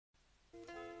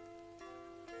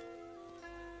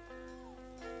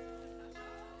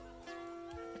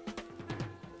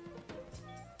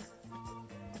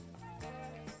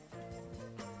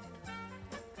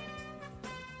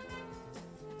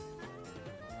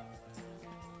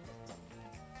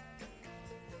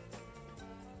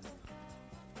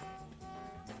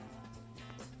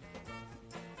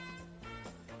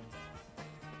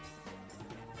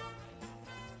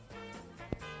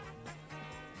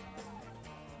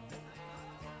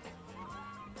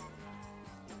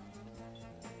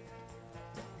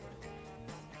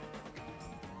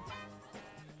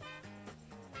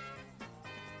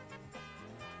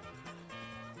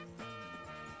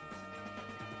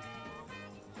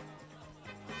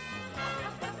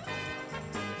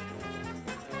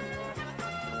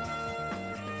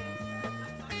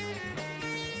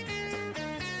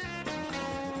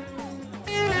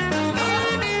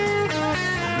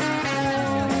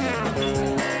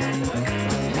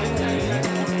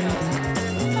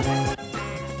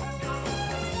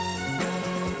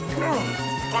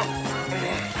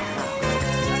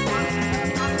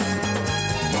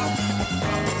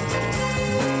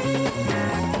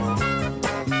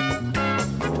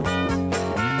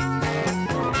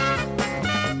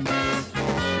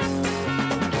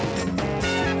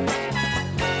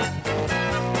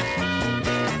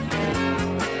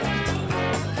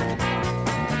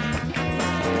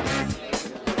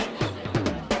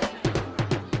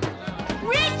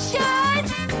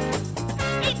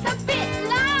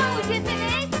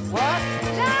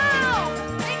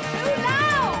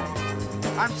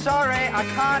I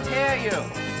can't hear you.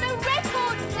 The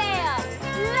record player!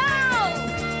 Loud!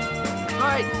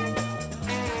 Right.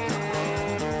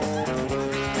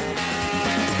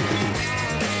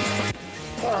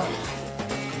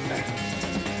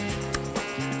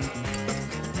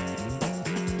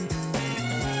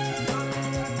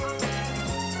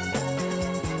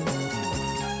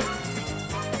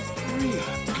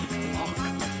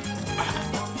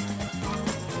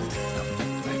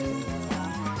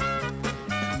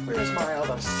 Where's my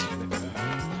other slipper?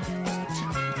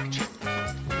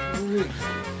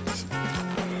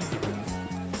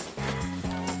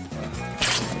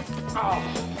 Oh,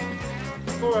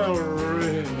 well,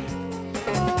 really.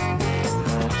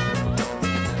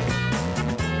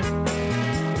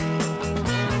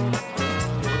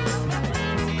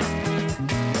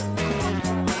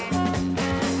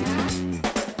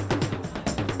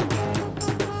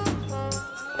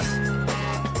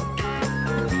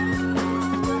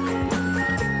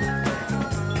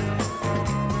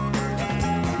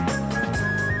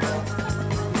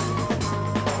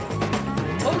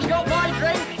 Who's got my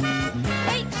drink?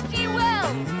 H.G.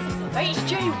 Wells!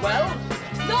 H.G. Wells?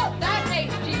 Not that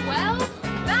H.G. Wells!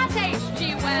 That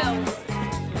H.G. Wells!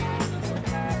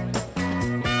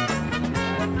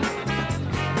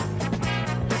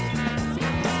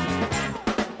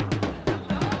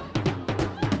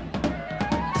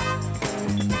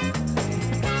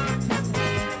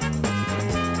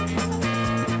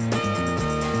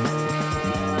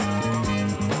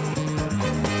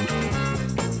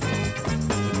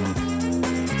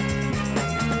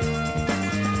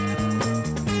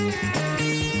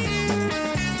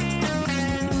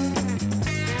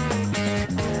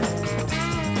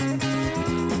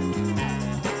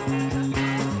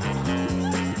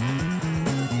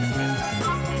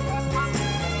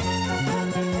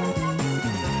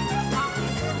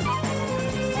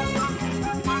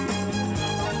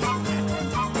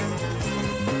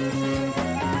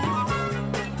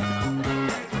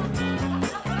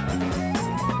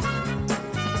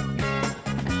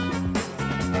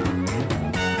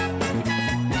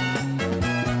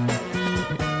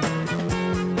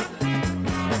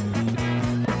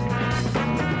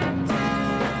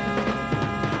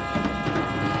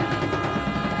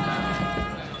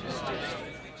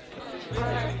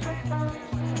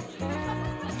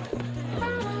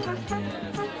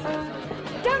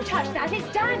 Don't touch that,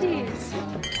 it's Daddy's!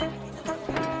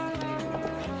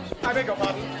 I beg your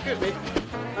pardon. Excuse me.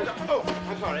 Oh,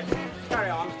 I'm sorry. Carry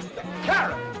on.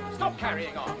 Karen, stop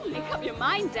carrying on. Make up your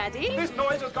mind, Daddy. This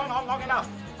noise has gone on long enough.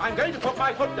 I'm going to put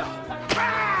my foot down.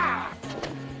 Ah!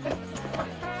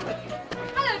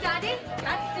 Hello, Daddy.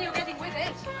 Glad to see you getting with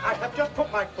it. I have just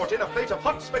put my foot in a plate of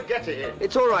hot spaghetti.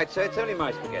 It's all right, sir. It's only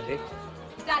my spaghetti.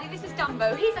 Daddy, this is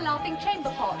Dumbo. He's a laughing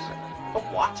chamber pot. Of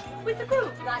what? With the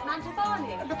group, like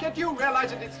Mantovani. Look at you,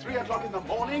 realize that it's 3 o'clock in the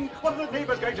morning? What are the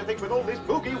neighbors going to think with all this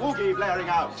boogie-woogie blaring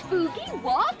out? Boogie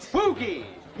what? Boogie!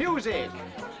 Music!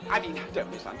 I mean,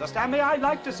 don't misunderstand me. I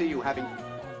like to see you having...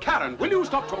 Karen, will you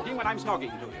stop talking when I'm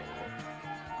snogging to you?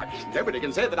 I mean, nobody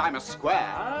can say that I'm a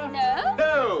square. No?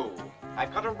 No!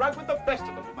 I've cut a rug with the best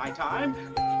of them in my time.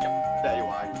 There you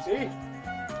are, you see.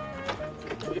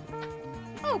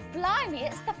 Oh, blimey,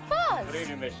 it's the fuzz. Good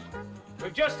evening, miss.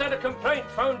 We've just had a complaint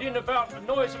phoned in about the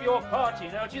noise of your party.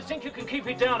 Now, do you think you can keep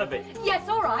it down a bit? Yes,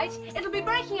 all right. It'll be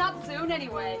breaking up soon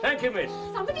anyway. Thank you, miss.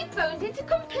 Somebody phoned in to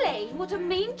complain. What a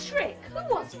mean trick.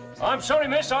 Who was it? I'm sorry,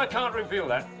 miss, I can't reveal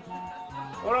that.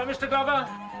 All right, Mr. Glover,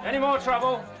 any more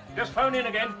trouble, just phone in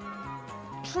again.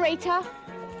 Traitor.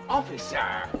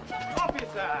 Officer!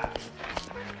 Officer!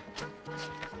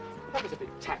 That was a bit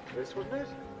tactless, wasn't it?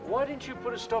 Why didn't you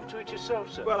put a stop to it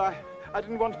yourself, sir? Well, I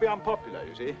didn't want to be unpopular,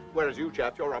 you see. Whereas you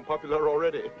chaps, you're unpopular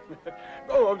already.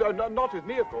 Oh, not with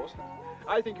me, of course.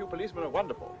 I think you policemen are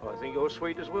wonderful. I think you're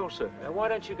sweet as well, sir. Now, why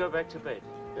don't you go back to bed?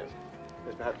 Yes.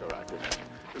 Yes, perhaps you're right. Yes.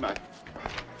 Good night.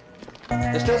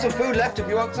 There's still some food left if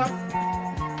you want some.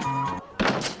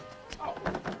 Oh.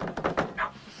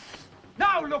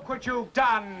 Now look what you've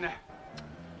done.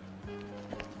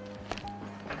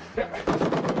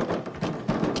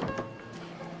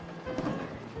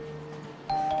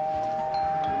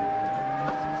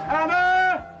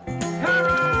 Anna!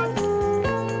 Karen!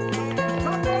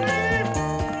 Somebody!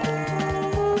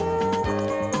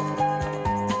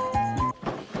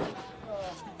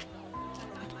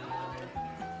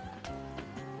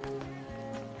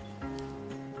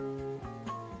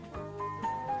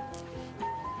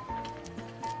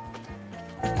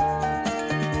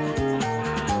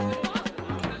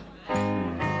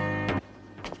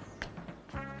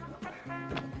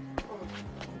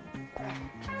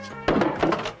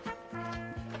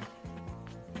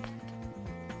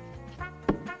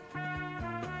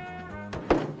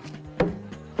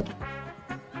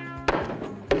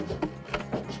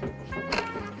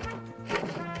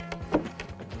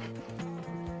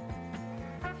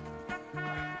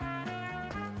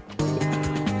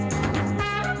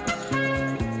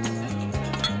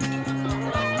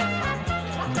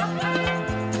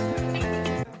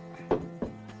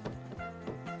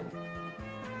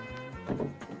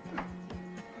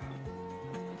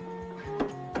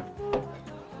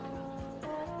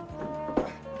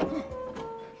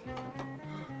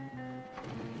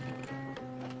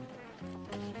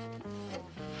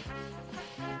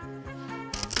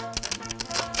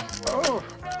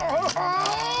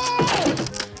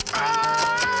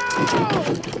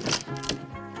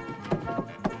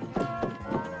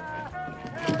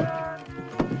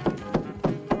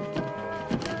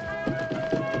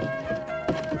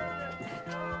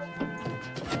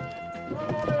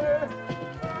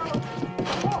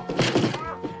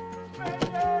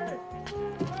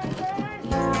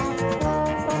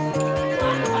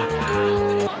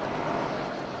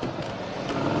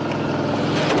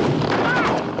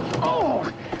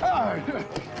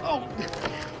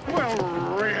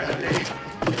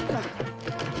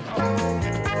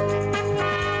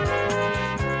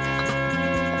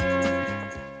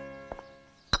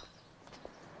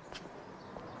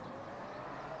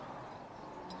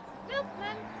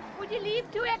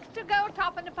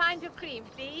 a pint of cream,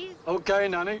 please? Okay,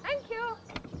 Nanny. Thank you.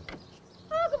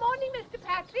 Oh, good morning, Mr.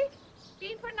 Patrick.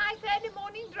 Been for a nice early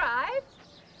morning drive?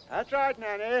 That's right,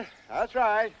 Nanny. That's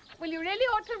right. Well, you really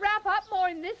ought to wrap up more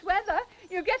in this weather.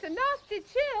 You'll get a nasty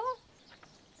chill.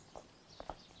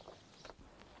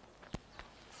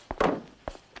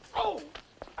 Oh!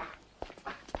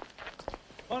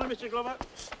 Morning, Mr. Glover.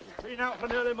 Been out for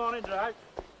an early morning drive.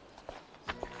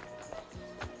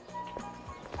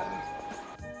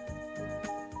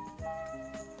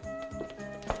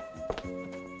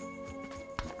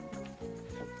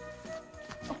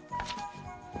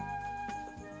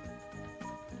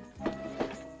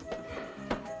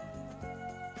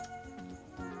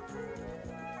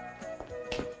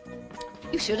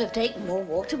 You should have taken more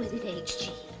water with it,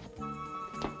 H.G.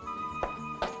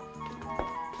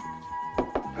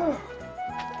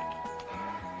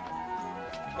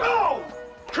 Oh!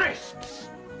 Crisps!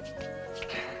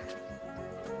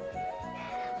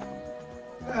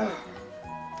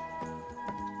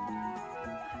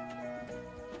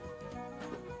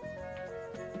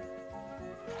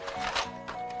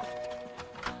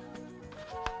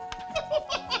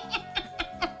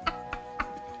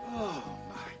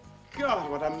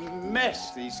 God, what a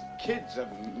mess these kids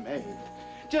have made.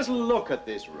 Just look at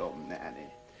this room, Nanny.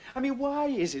 I mean, why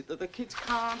is it that the kids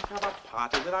can't have a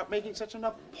party without making such an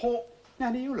appall...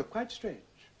 Nanny, you look quite strange.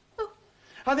 Oh,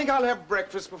 I think I'll have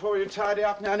breakfast before you tidy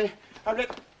up, Nanny.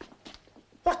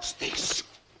 What's this?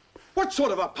 What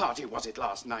sort of a party was it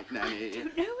last night, Nanny? I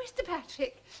don't know, Mr.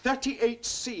 Patrick.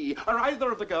 38C. Are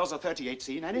either of the girls a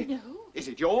 38C, Nanny? No. Is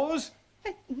it yours?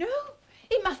 No.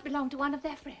 It must belong to one of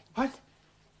their friends. What?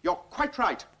 You're quite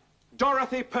right.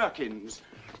 Dorothy Perkins.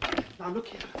 Now, look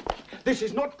here. This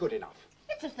is not good enough.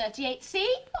 It's a 38C.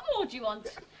 What more do you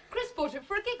want? Chris bought it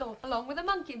for a giggle, along with a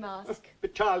monkey mask.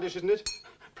 Bit childish, isn't it?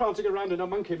 Prancing around in a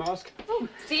monkey mask. Oh,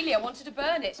 Celia wanted to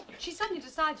burn it. She suddenly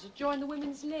decided to join the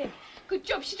Women's Lib. Good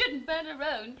job she didn't burn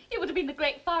her own. It would have been the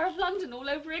Great Fire of London all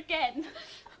over again.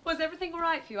 Was everything all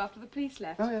right for you after the police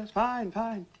left? Oh, yes, fine,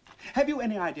 fine. Have you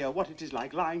any idea what it is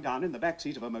like lying down in the back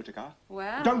seat of a motor car?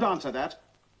 Well... Don't answer that.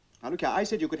 Now, look here, I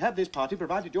said you could have this party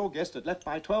provided your guest had left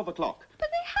by 12 o'clock. But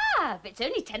they have. It's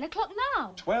only 10 o'clock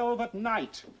now. 12 at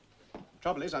night.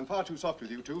 Trouble is, I'm far too soft with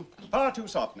you two. Far too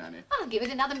soft, Nanny. I'll give it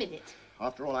another minute.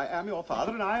 After all, I am your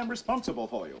father and I am responsible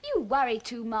for you. You worry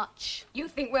too much. You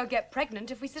think we'll get pregnant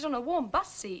if we sit on a warm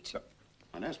bus seat.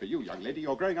 And as for you, young lady,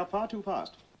 you're growing up far too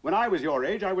fast. When I was your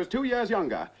age, I was 2 years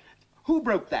younger. Who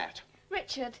broke that?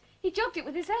 Richard. He jogged it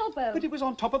with his elbow. But it was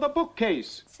on top of the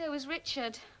bookcase. So was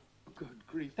Richard. Good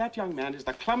grief, that young man is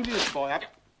the clumsiest boy I've...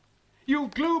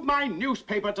 You glued my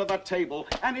newspaper to the table,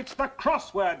 and it's the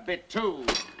crossword bit, too.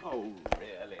 Oh,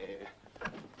 really?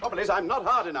 Trouble is, I'm not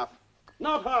hard enough.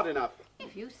 Not hard enough.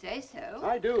 If you say so.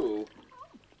 I do.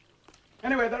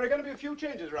 Anyway, there are going to be a few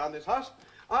changes around this house.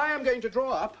 I am going to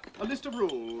draw up a list of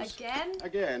rules. Again?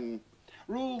 Again.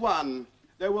 Rule 1.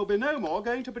 There will be no more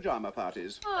going to pajama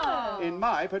parties. Oh. In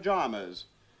my pajamas.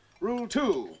 Rule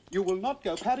 2. You will not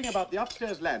go padding about the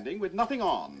upstairs landing with nothing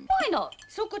on. Why not?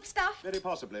 It's all good stuff. Very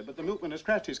possibly, but the milkman has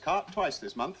crashed his cart twice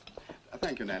this month.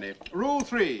 Thank you, Nanny. Rule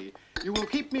 3. You will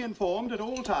keep me informed at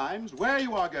all times where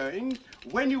you are going,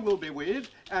 when you will be with,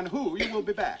 and who you will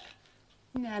be back.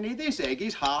 Nanny, this egg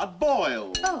is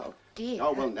hard-boiled. Oh, dear.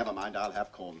 Oh, well, never mind. I'll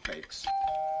have cornflakes.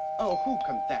 Oh, who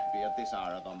can that be at this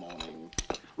hour of the morning?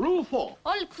 Rule 4.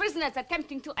 All prisoners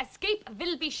attempting to escape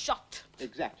will be shot.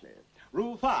 Exactly.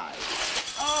 Rule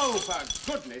 5. Oh, for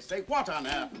goodness sake, what on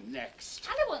earth next?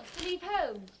 Anna wants to leave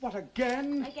home. What,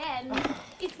 again? Again.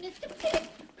 It's Mr.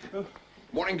 Philip.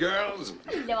 Morning, girls.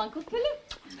 Hello, Uncle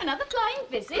Philip. Another flying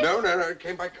visit? No, it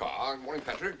came by car. Morning,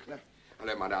 Patrick.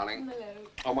 Hello, my darling. Hello.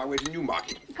 On my way to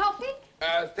Newmarket. Coffee?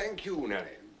 Thank you, Nanny.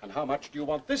 And how much do you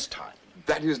want this time?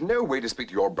 That is no way to speak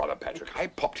to your brother, Patrick. I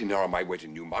popped in there on my way to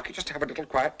Newmarket just to have a little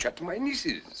quiet chat to my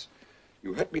nieces.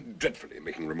 You hurt me dreadfully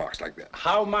making remarks like that.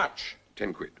 How much?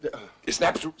 10 quid. It's an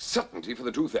absolute certainty for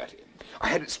the 2:30. I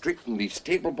had it straight from the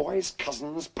stable boy's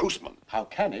cousin's postman. How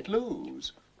can it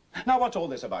lose? Now, what's all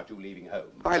this about you leaving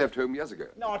home? I left home years ago.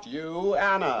 Not you,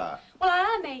 Anna. Well, I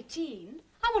am 18.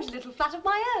 I want a little flat of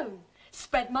my own.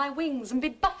 Spread my wings and be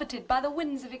buffeted by the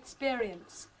winds of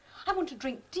experience. I want to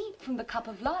drink deep from the cup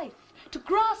of life, to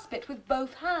grasp it with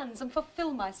both hands and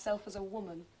fulfill myself as a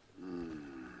woman.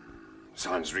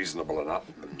 Sounds reasonable enough.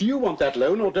 Do you want that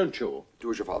loan or don't you?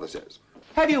 Do as your father says.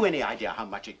 Have you any idea how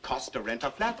much it costs to rent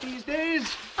a flat these days?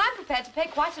 I'm prepared to pay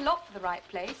quite a lot for the right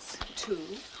place. £2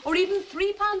 or even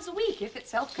 £3 a week if it's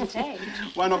self-contained.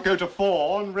 Why not go to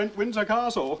 4 and rent Windsor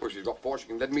Castle? Oh, she's got 4, she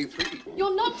can lend me 3.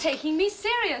 You're not taking me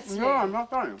seriously. No, I'm not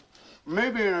going.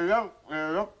 Maybe in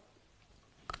a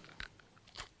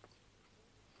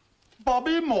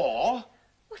Bobby Moore?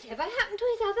 Whatever happened to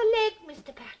his other leg,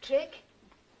 Mr. Patrick?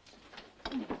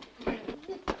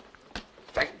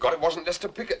 Thank God it wasn't Lester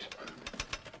Pickett.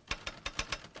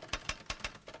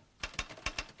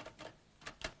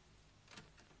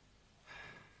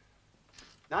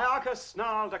 Nyarkos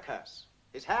snarled a curse.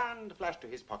 His hand flashed to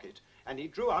his pocket, and he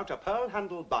drew out a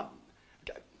pearl-handled gun.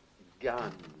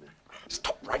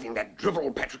 Stop writing that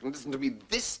drivel, Patrick, and listen to me.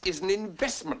 This is an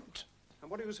investment. And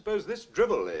what do you suppose this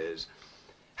drivel is?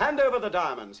 Hand over the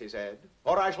diamonds, he said,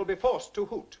 or I shall be forced to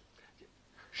hoot.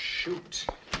 Shoot.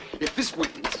 If this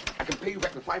wins, I can pay you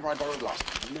back the $5 I borrowed last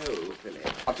time. No,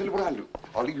 Philip. I'll tell you what I'll do.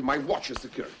 I'll leave you my watch as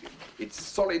security. It's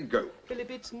solid gold.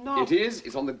 Philip, it's not. It is.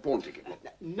 It's on the pawn ticket.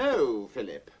 No,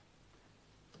 Philip.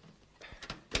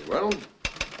 Very well.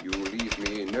 You leave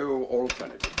me no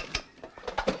alternative.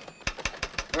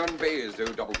 Herne Bay is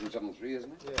 02273,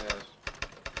 isn't it? Yes.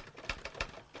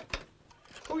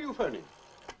 Who are you phoning?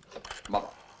 Mother.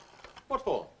 What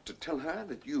for? To tell her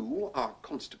that you are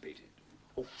constipated.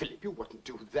 Oh, Philip, you wouldn't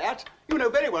do that. You know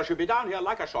very well she'll be down here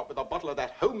like a shot with a bottle of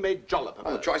that homemade jollop of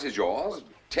Well, the hers. choice is yours.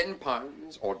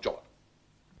 £10 or jollop.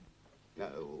 No,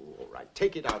 all right.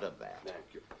 Take it out of there.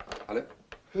 Thank you. Hello?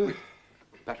 Wait.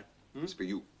 Patrick, it's for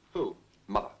you. Who?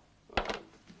 Mother.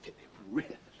 Philip,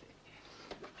 really?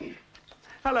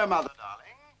 Hello, Mother,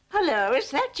 darling. Hello,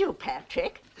 is that you,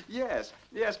 Patrick? Yes,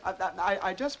 yes.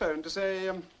 I just phoned to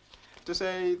say...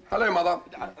 Hello, Mother.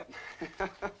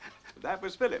 That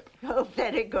was Philip. Oh,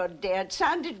 very good, dear. It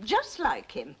sounded just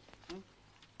like him.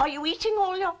 Are you eating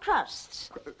all your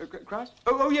crusts? Crust?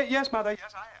 Oh, yeah, yes, Mother.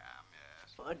 Yes, I am,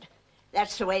 yes. Good.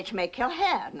 That's the way to make your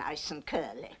hair nice and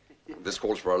curly. This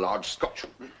calls for a large scotch.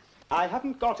 I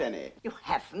haven't got any. You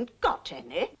haven't got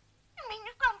any? You mean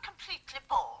you've gone completely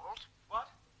bald? What?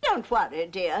 Don't worry,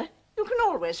 dear. You can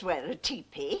always wear a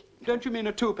teepee. Don't you mean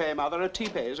a toupee, Mother? A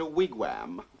teepee is a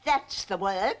wigwam. That's the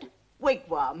word.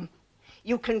 Wigwam.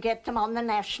 You can get them on the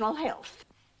National Health.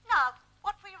 Now,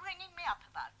 what were you ringing me up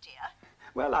about, dear?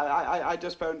 Well, I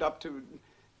just phoned up to...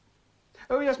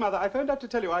 Oh, yes, Mother, I phoned up to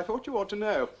tell you I thought you ought to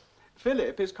know.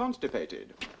 Philip is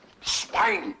constipated.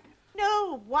 Swine!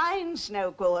 No, wine's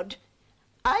no good.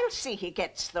 I'll see he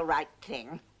gets the right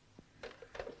thing.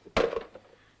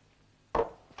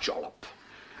 Jollop.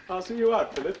 I'll see you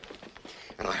out, Philip.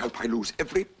 And I hope I lose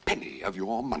every penny of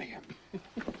your money.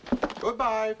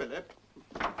 Goodbye, Philip.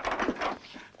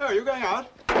 Oh, are you going out?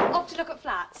 Off to look at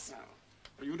flats.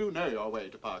 No. You do know your way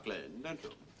to Park Lane, don't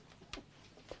you?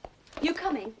 You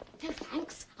coming? No,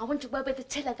 thanks. I want to word with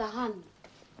Attila the Hun.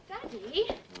 Daddy?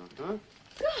 Uh-huh.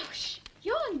 Gosh,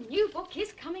 your new book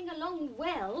is coming along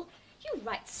well. You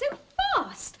write so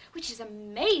fast, which is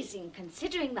amazing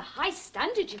considering the high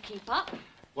standard you keep up.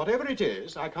 Whatever it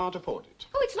is, I can't afford it.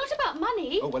 Oh, it's not about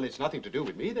money. Oh, well, it's nothing to do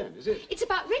with me then, is it? It's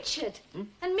about Richard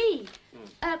and me.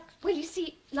 Well, you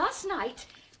see, last night,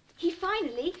 he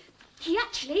finally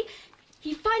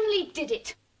did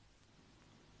it.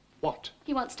 What?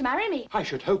 He wants to marry me. I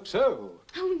should hope so.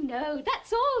 Oh, no,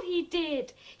 that's all he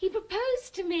did. He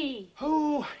proposed to me.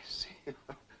 Oh, I see.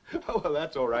 Oh, well,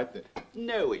 that's all right then.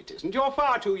 No, it isn't. You're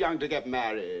far too young to get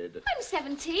married. I'm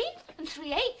 17 and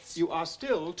 3/8. You are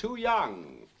still too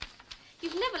young.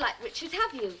 You've never liked Richard,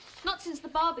 have you? Not since the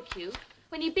barbecue,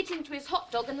 when you bit into his hot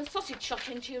dog and the sausage shot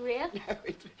into your ear. No,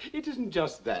 it isn't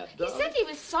just that, He darling. said he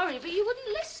was sorry, but you wouldn't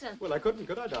listen. Well, I couldn't,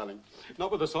 could I, darling?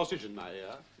 Not with a sausage in my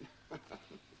ear.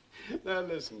 Now,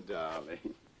 listen,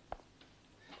 darling.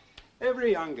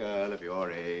 Every young girl of your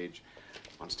age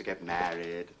wants to get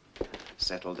married,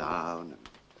 settle down,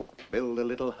 and build a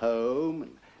little home,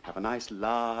 and have a nice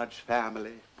large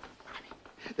family. I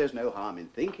mean, there's no harm in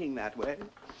thinking that way.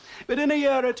 But in a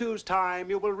year or two's time,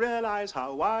 you will realize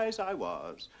how wise I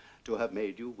was to have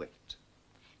made you wait.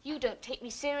 You don't take me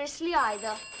seriously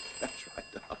either. That's right,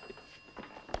 darling.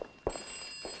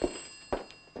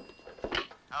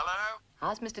 Hello?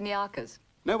 How's Mr. Nyarkos?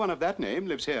 No one of that name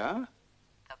lives here.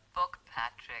 The book,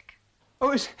 Patrick.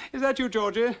 Oh, is that you,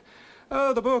 Georgie?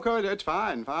 Oh, the book. Oh, it's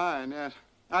fine, yes.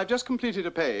 I've just completed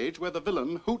a page where the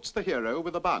villain hoots the hero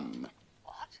with a bun.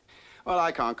 What? Well,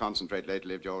 I can't concentrate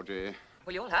lately, Georgie.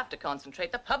 Well, you'll have to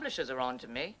concentrate. The publishers are on to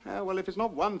me. Well, if it's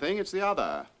not one thing, it's the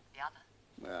other. The other?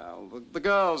 Well, the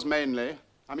girls mainly.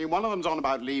 I mean, one of them's on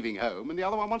about leaving home, and the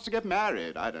other one wants to get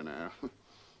married. I don't know.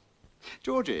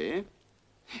 Georgie,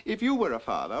 if you were a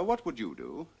father, what would you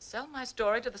do? Sell my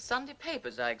story to the Sunday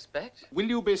papers, I expect. Will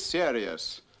you be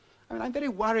serious? I mean, I'm very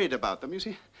worried about them. You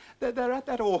see, they're at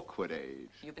that awkward age.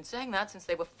 You've been saying that since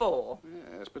they were 4.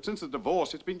 Yes, but since the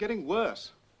divorce, it's been getting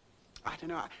worse. I don't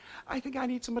know. I think I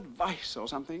need some advice or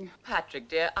something. Patrick,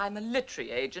 dear, I'm a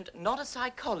literary agent, not a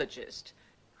psychologist.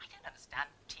 I don't understand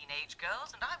teenage teenage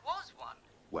girls, and I was one.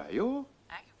 Were you?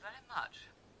 Thank you very much.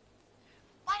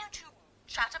 Why don't you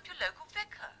chat up your local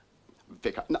vicar?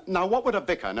 Vicar. Now, what would a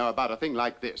vicar know about a thing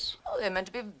like this? Oh, they're meant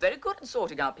to be very good at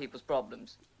sorting out people's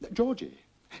problems. Georgie,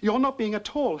 you're not being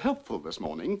at all helpful this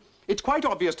morning. It's quite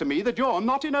obvious to me that you're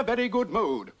not in a very good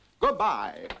mood.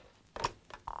 Goodbye.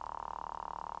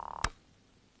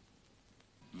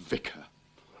 Vicar.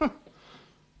 Huh.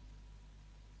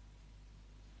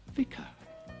 Vicar.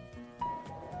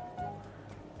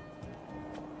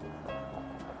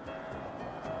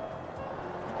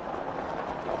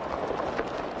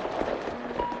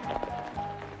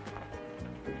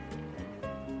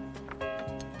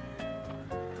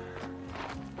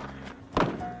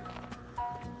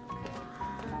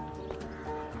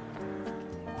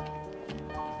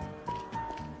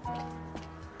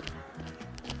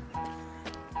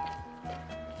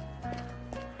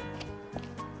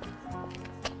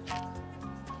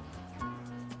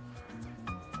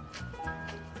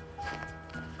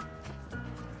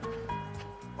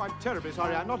 I'm terribly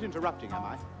sorry. I'm not interrupting, am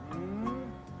I?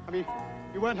 I mean,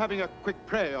 you weren't having a quick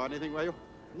pray or anything, were you?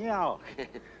 No,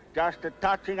 just a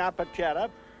touching up a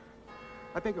cherub.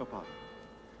 I beg your pardon.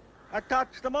 I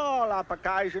touch them all up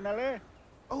occasionally.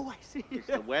 Oh, I see. It's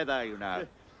the weather, you know.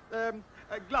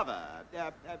 Glover,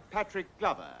 Patrick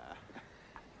Glover.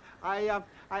 I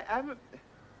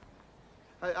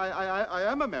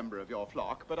am a member of your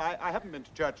flock, but I haven't been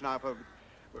to church now for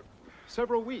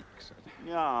several weeks.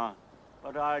 Yeah,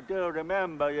 but I do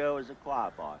remember you as a choir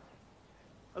boy.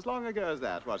 As long ago as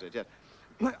that, was it? Yes.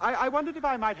 I wondered if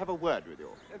I might have a word with you.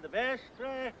 In the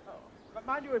vestry. Oh, but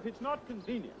mind you, if it's not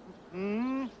convenient.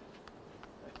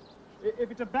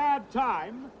 If it's a bad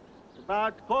time. It's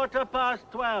about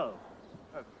 12:15.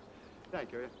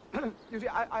 Thank you. You see,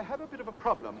 I have a bit of a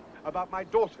problem about my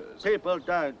daughters. People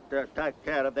don't take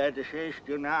care of their deceased,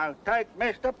 you know. Take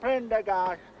Mr.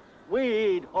 Prendergast.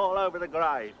 Weed all over the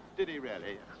grave. Did he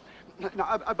really?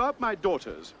 Now, about my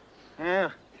daughters.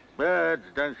 Yeah, birds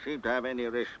don't seem to have any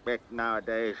respect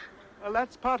nowadays. Well,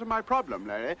 that's part of my problem,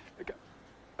 Larry.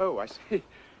 Oh, I see.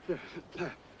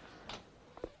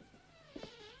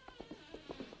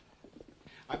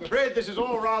 I'm afraid this is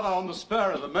all rather on the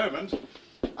spur of the moment.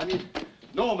 I mean,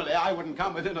 normally I wouldn't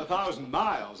come within 1,000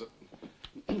 miles.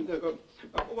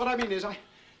 What I mean is,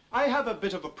 I have a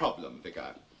bit of a problem,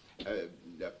 Vicar.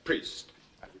 Priest.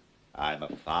 I'm a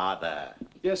father.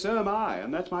 Yes, so am I,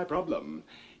 and that's my problem.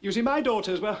 You see, my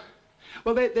daughters, well,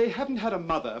 they haven't had a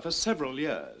mother for several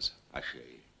years. I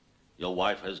see. Your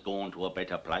wife has gone to a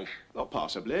better place? Oh,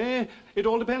 possibly. It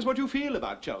all depends what you feel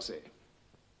about Chelsea.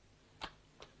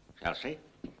 Chelsea?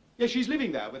 Yes, she's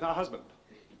living there with her husband.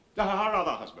 Her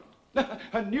other husband.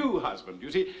 Her new husband,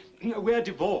 you see. We're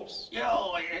divorced. You,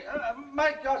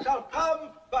 make yourself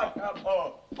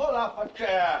comfortable. Pull up a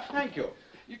chair. Thank you.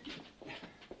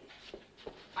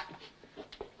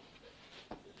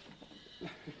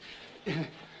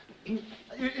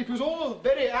 It was all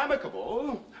very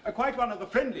amicable. Quite one of the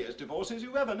friendliest divorces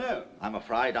you've ever known. I'm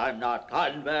afraid I'm not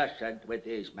conversant with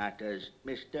these matters,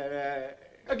 Mr.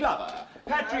 Glover.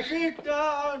 Patrick. Sit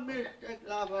down, Mr.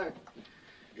 Glover.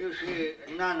 You see,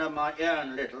 none of my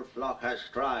own little flock has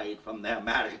strayed from their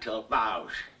marital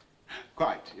vows.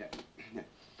 Quite, yes.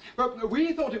 But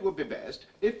we thought it would be best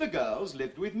if the girls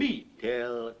lived with me.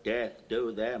 Till death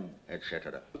do them,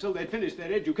 etc. Until they'd finished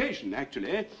their education,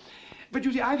 actually. But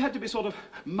you see, I've had to be sort of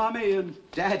mummy and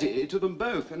daddy to them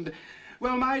both, and,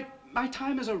 well, my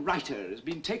time as a writer has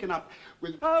been taken up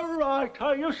with... A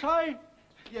writer, you say?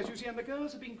 Yes, you see, and the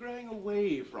girls have been growing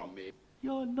away from me.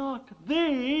 You're not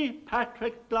the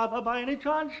Patrick Glover by any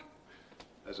chance?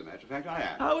 As a matter of fact, I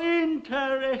am. How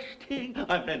interesting.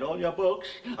 I've read all your books.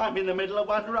 I'm in the middle of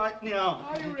one right now.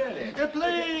 Are you really?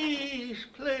 Please,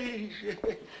 please.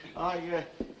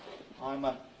 I'm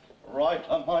a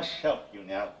writer myself, you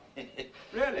know.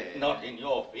 Really? Not in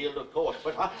your field, of course,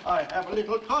 but I have a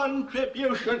little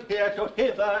contribution here to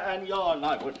hither and yon.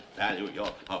 I would value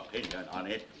your opinion on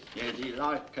it. The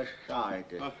lighter side.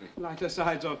 Lighter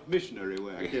sides of missionary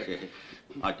work. Yes.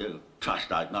 I do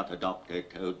trust I've not adopted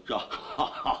to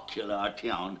jocular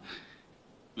town.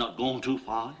 Not gone too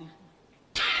far?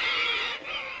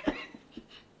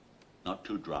 Not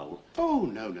too droll? Oh,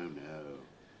 no, no, no.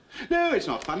 No, it's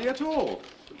not funny at all.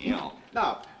 Yeah.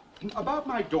 Now, about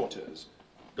my daughters.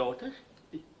 Daughters?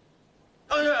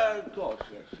 Oh, yeah, of course,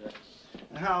 yes.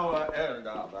 How old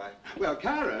are they? Well,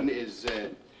 Karen is,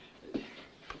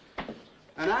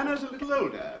 and Anna's a little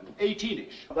older,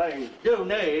 18-ish. They do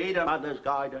need a mother's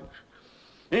guidance.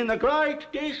 In the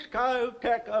great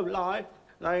discotheque of life,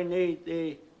 they need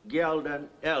the golden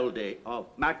LD of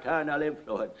maternal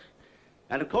influence.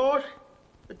 And of course,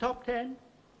 The top 10.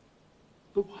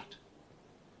 The what?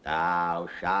 Thou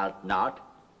shalt not.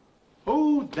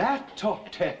 Oh, that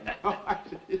top 10.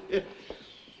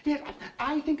 Yes,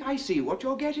 I think I see what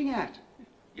you're getting at.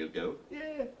 You do?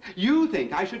 Yeah. You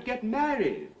think I should get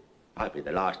married. I'd be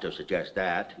the last to suggest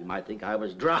that. You might think I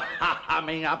was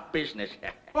drumming up business.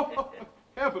 Oh,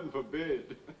 heaven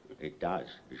forbid. It does,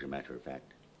 as a matter of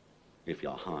fact. If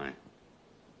you're high.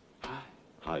 High?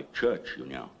 High church, you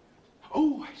know.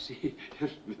 Oh, I see.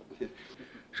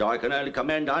 So I can only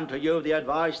commend unto you the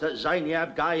advice that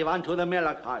Zainab gave unto the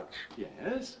Amalekites.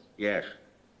 Yes? Yes.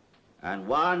 And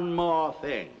one more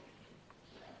thing.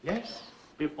 Yes?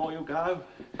 Before you go.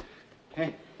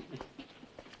 Hey.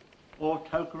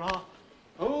 Autograph.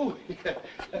 Oh,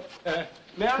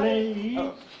 may I? Please.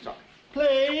 Oh, sorry.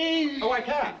 Please. Oh, I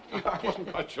can. I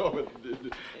wasn't quite sure whether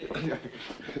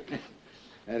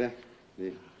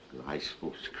the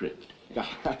graceful script.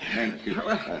 Thank you.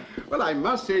 Well, I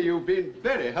must say you've been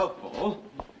very helpful.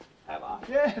 Have I?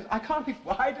 Yes, I can't think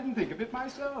why I didn't think of it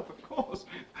myself, of course.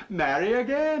 Marry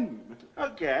again.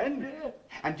 Again? Yeah.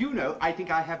 And you know, I think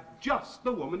I have just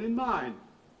the woman in mind.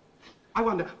 I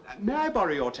wonder, may I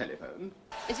borrow your telephone?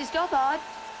 Mrs. Stoppard?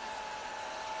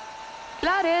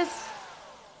 Gladys?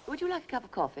 Would you like a cup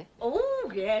of coffee?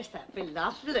 Oh, yes, that'd be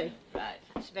lovely. Right.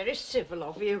 It's very civil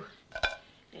of you.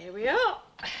 Here we are.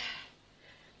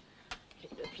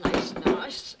 Keep the place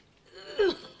nice.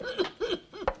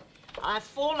 I have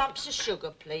 4 lumps of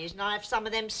sugar, please, and I have some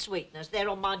of them sweeteners. They're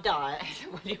on my diet.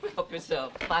 Will you help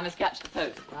yourself? I must catch the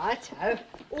post. Righto.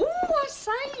 Oh, I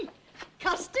say,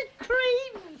 custard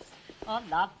creams. I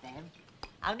love them.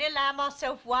 I only allow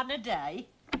myself one a day.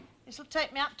 This'll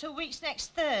take me up 2 weeks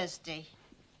next Thursday.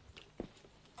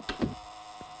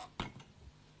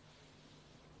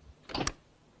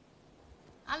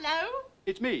 Hello?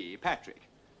 It's me, Patrick.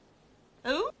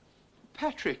 Who?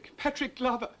 Patrick. Patrick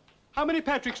Glover. How many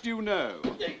Patricks do you know?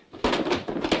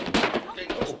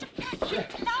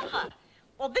 Glover.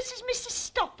 Well, this is Mrs.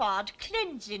 Stoppard,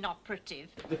 cleansing operative.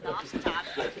 Last time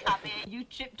you come here, you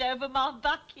tripped over my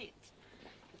bucket.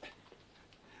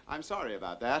 I'm sorry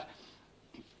about that.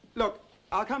 Look,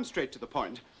 I'll come straight to the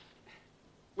point.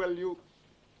 Well, you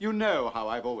know how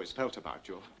I've always felt about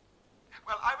you.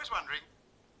 Well, I was wondering,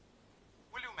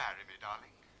 will you marry me, darling?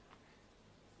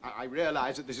 I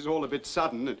realize that this is all a bit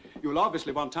sudden, and you'll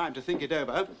obviously want time to think it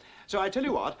over. So I tell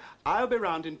you what, I'll be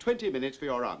round in 20 minutes for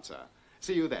your answer.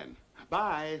 See you then.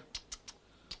 Bye.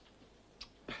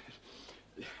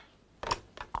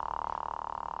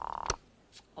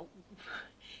 Oh,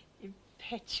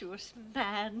 impetuous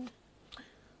man. I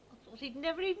thought he'd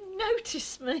never even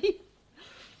notice me.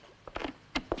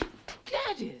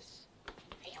 Gladys,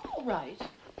 are you all right?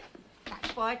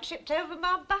 That's why I tripped over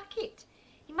my bucket.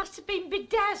 He must have been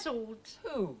bedazzled.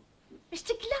 Who?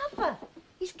 Mr. Glover.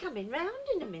 He's coming round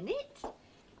in a minute.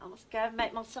 I must go and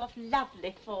make myself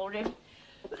lovely for him.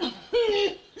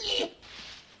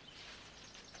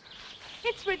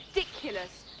 It's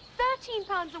ridiculous.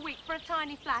 £13 a week for a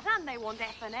tiny flat, and they want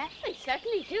F&F. They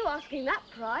certainly do, asking that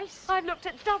price. I've looked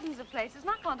at dozens of places, and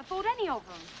I can't afford any of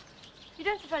them. You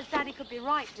don't suppose Daddy could be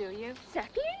right, do you?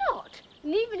 Certainly not.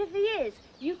 And even if he is,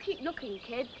 you keep looking,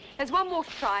 kid. There's one more to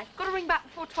try. Got to ring back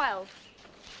before 12.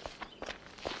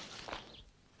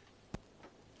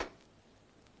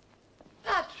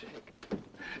 Patrick.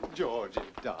 Georgie,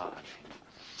 darling.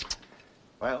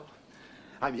 Well,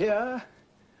 I'm here.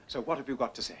 So what have you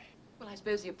got to say? Well, I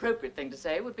suppose the appropriate thing to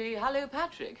say would be, hello,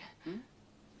 Patrick.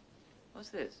 What's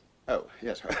this? Oh,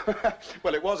 yes.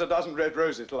 Well, it was a dozen red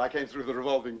roses till I came through the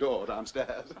revolving door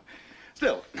downstairs.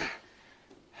 Still.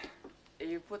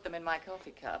 You put them in my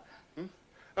coffee cup.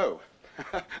 Oh.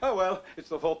 Oh, well, it's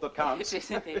the thought that counts. It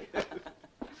is indeed.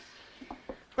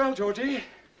 Well, Georgie,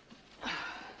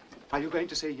 are you going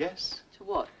to say yes? To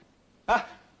what?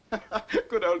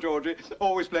 Good old Georgie,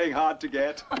 always playing hard to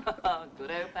get.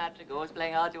 Good old Patrick, always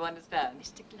playing hard to understand.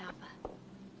 Mr.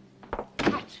 Glover.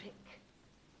 Patrick,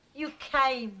 you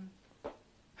came.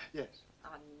 Yes.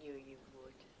 I knew you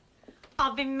would.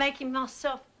 I've been making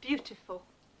myself beautiful.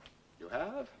 You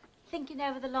have? Thinking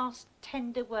over the last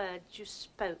tender words you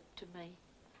spoke to me.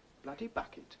 Bloody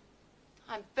bucket.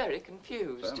 I'm very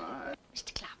confused. So am I.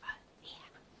 Mr. Glover,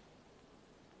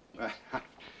 here.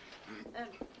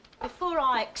 Before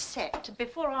I accept,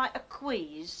 before I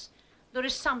acquiesce, there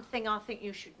is something I think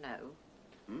you should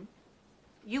know.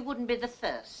 You wouldn't be the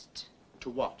first. To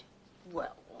what?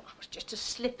 Well, I was just a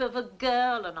slip of a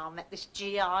girl and I met this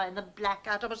GI in the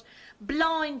blackout. I was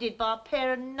blinded by a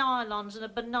pair of nylons and a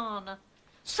banana.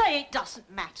 Say it doesn't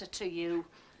matter to you.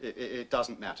 It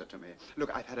doesn't matter to me.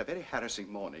 Look, I've had a very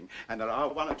harassing morning, and there are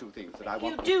one or two things that I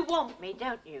want... You do want me,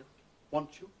 don't you?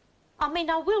 Want you? I mean,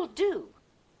 I will do.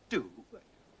 Do?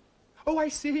 Oh, I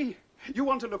see. You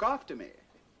want to look after me.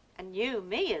 And you,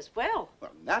 me as well.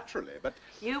 Well, naturally, but...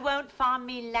 You won't find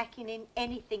me lacking in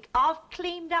anything. I've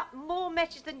cleaned up more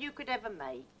messes than you could ever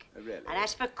make. Really? And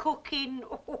as for cooking,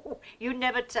 oh, you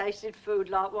never tasted food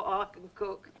like what I can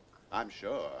cook. I'm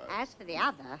sure. As for the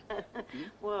other...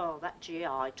 Well, that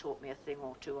GI taught me a thing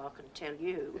or two, I can tell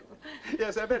you.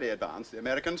 Yes, they're very advanced, the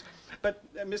Americans. But,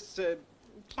 Miss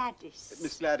Gladys.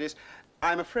 Miss Gladys,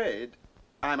 I'm afraid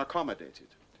I'm accommodated.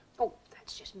 Oh,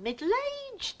 that's just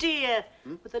middle-aged, dear.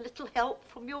 With a little help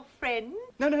from your friend.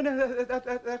 No,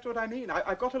 that's what I mean.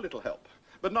 I've got a little help.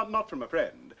 But not from a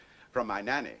friend. From my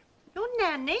nanny. Your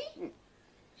nanny?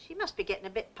 She must be getting a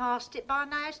bit past it by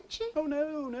now, isn't she? Oh,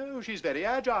 no. She's very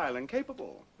agile and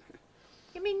capable.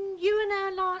 You mean you and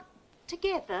her, like,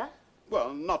 together?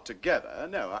 Well, not together,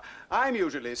 no. I'm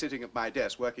usually sitting at my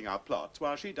desk working out plots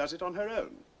while she does it on her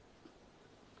own.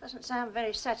 Doesn't sound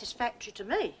very satisfactory to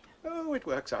me. Oh, it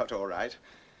works out all right.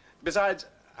 Besides,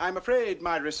 I'm afraid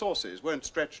my resources won't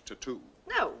stretch to 2.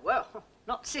 No, well,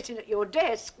 not sitting at your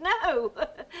desk, no.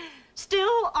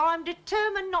 Still, I'm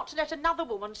determined not to let another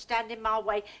woman stand in my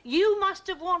way. You must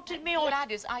have wanted me all...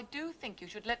 Gladys, I do think you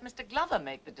should let Mr. Glover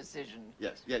make the decision.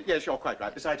 Yes, you're quite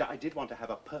right. Besides, I did want to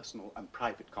have a personal and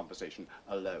private conversation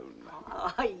alone.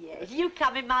 Oh, yes, you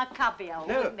come in my cubbyhole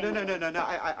with me. No,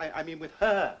 I mean with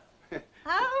her.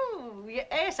 Oh,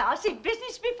 yes, I see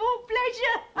business before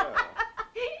pleasure. Well,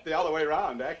 the other way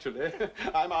round, actually.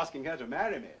 I'm asking her to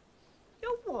marry me.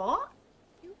 You what?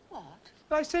 You what?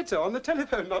 I said so on the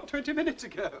telephone not 20 minutes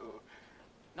ago.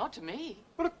 Not to me.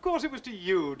 Well, of course it was to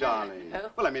you, darling.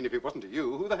 No. Well, I mean, if it wasn't to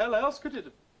you, who the hell else could it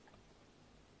have...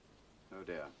 Oh,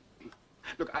 dear.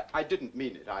 Look, I didn't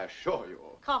mean it, I assure you.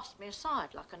 Cast me aside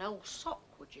like an old sock,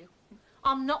 would you?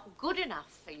 I'm not good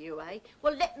enough for you, eh?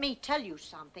 Well, let me tell you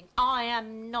something. I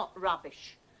am not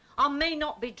rubbish. I may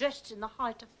not be dressed in the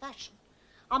height of fashion.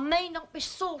 I may not be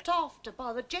sought after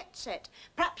by the jet set.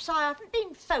 Perhaps I haven't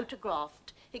been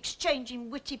photographed exchanging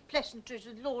witty pleasantries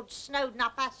with Lord Snowdon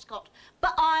up Ascot.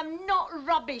 But I'm not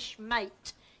rubbish,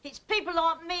 mate. It's people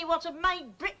like me what have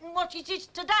made Britain what it is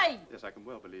today. Yes, I can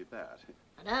well believe that.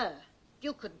 And her,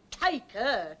 you can take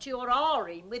her to your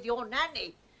harem with your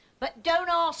nanny. But don't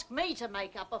ask me to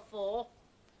make up a 4.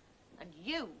 And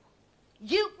you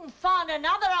can find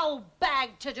another old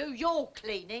bag to do your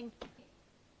cleaning.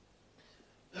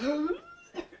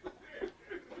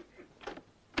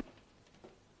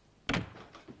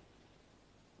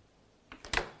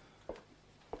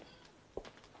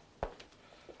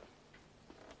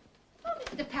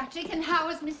 Mr. Patrick, and how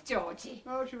was Miss Georgie?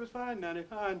 Oh, she was fine, Nanny,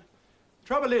 fine.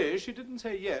 Trouble is, she didn't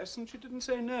say yes and she didn't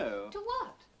say no. To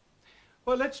what?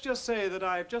 Well, let's just say that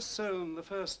I've just sown the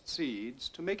first seeds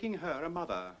to making her a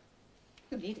mother.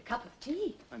 You need a cup of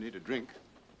tea. I need a drink.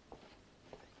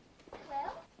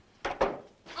 Well,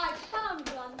 I found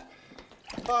one.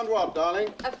 Found what,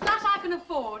 darling? A flat I can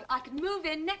afford. I can move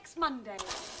in next Monday.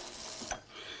 Well,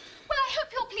 I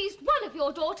hope you're pleased one of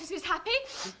your daughters is happy.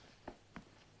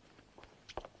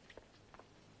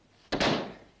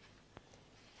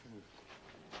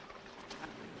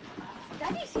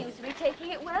 Daddy seems to be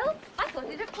taking it well. I thought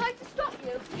he'd have tried to stop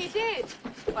you. He did,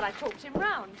 but I talked him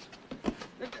round.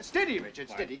 Steady, Richard,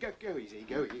 steady. Go easy,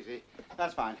 go easy.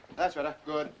 That's fine. That's better.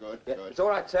 Good. It's all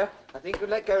right, sir. I think you can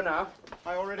let go now.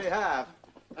 I already have.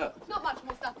 Oh. Not much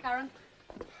more stuff, Karen.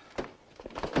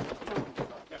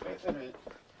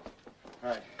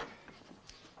 Right.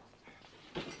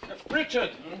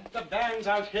 Richard, the band's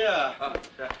out here. Oh,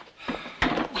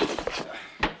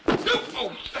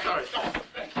 sorry.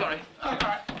 Sorry. All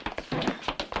right.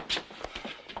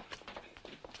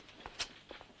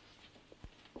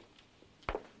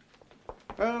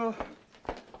 Well,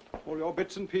 all your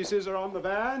bits and pieces are on the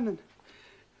van, and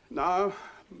now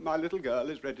my little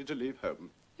girl is ready to leave home.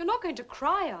 You're not going to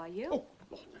cry, are you? Oh,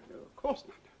 no, of course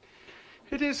not.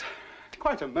 It is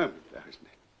quite a moment, though, isn't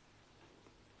it?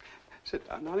 Sit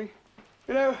down, darling.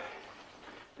 You know,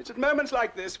 it's at moments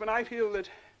like this when I feel that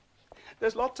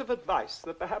there's lots of advice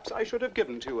that perhaps I should have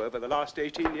given to you over the last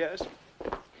 18 years.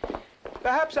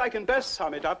 Perhaps I can best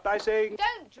sum it up by saying...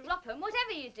 Don't drop 'em,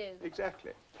 whatever you do.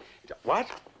 Exactly. What?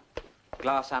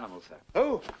 Glass animal, sir.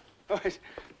 Oh,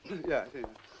 yeah.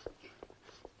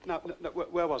 Now,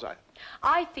 where was I?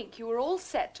 I think you were all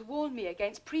set to warn me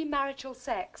against premarital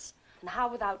sex and how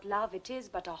without love it is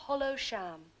but a hollow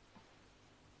sham.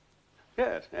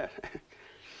 Yes.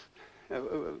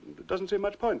 Doesn't seem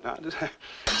much point now, does it?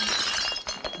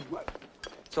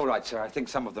 It's all right, sir. I think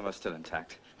some of them are still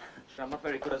intact. I'm not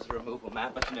very good as a removal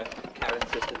man, but, you know, Karen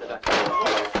insisted that I...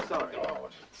 Oh, sorry.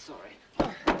 Sorry.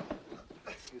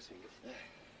 you think?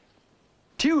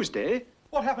 Tuesday?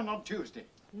 What happened on Tuesday?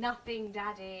 Nothing,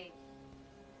 Daddy.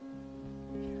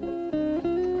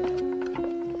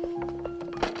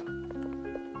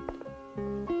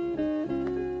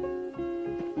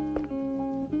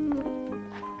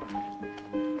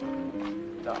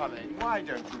 Darling, why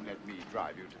don't you let me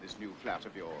drive you to this new flat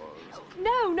of yours?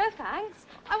 No, no thanks.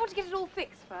 I want to get it all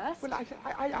fixed first. Well,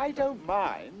 I don't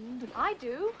mind. I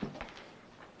do.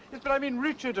 Yes, but I mean,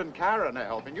 Richard and Karen are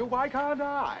helping you. Why can't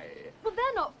I? Well,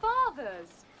 they're not fathers.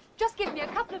 Just give me a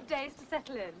couple of days to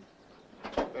settle in.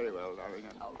 Very well, darling.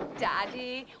 Oh,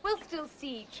 Daddy, we'll still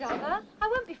see each other. I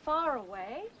won't be far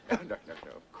away. No,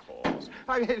 of course.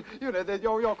 I mean, you know,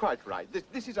 you're quite right.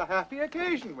 This is a happy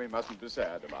occasion. We mustn't be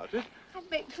sad about it. I'd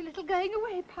make for a little going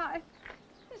away pie.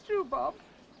 It's true, Bob.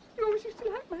 You always used to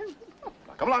like my room.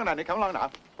 Now, come along, Nanny, come along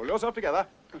now. Pull yourself together.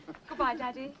 Goodbye,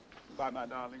 Daddy. Bye, my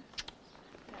darling.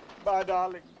 Bye,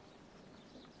 darling.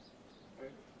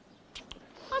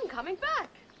 I'm coming back.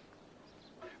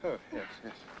 Oh, yes,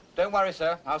 yes. Don't worry,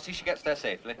 sir. I'll see she gets there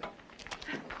safely.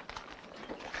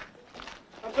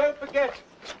 And don't forget,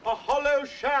 a hollow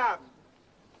sham.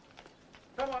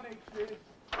 Come on, H.G.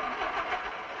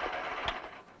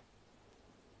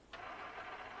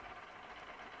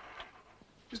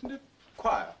 Isn't it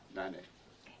quiet, Nanny?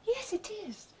 Yes, it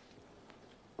is.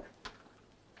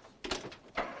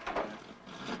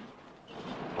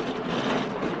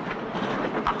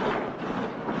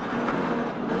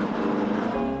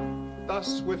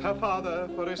 Thus with her father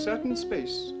for a certain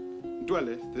space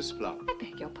dwelleth this flower. I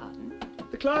beg your pardon?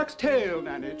 The Clerk's Tale,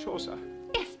 Nanny, Chaucer.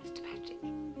 Yes, Mr. Patrick.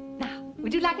 Now,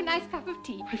 would you like a nice cup of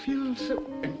tea? I feel so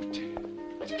empty.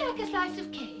 Would you like a slice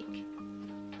of cake?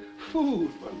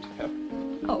 Food won't help.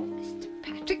 Oh, Mr.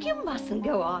 Patrick, you mustn't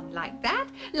go on like that.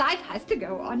 Life has to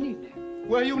go on, you know.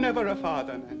 Were you never a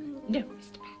father, Nanny? No,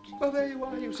 Mr. Patrick. Well, there you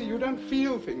are. You see, you don't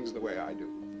feel things the way I do.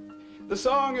 The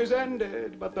song is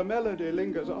ended, but the melody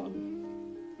lingers on.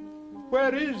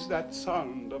 Where is that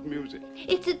sound of music?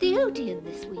 It's at the Odeon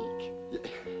this week.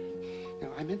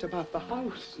 No, I meant about the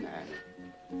house,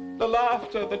 Nanny. The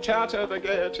laughter, the chatter, the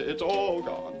gaiety, it's all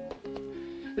gone.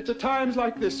 It's at times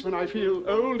like this when I feel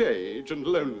old age and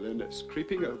loneliness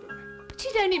creeping over me. But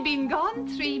she's only been gone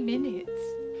 3 minutes.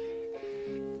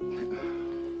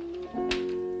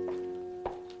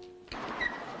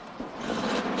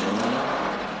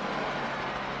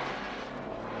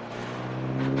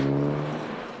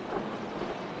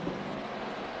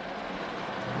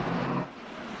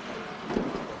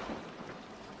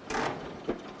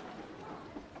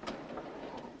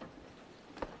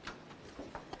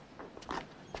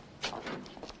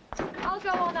 I'll go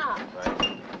on up.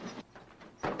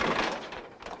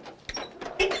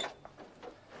 Be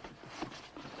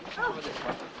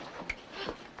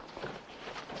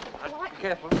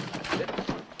careful.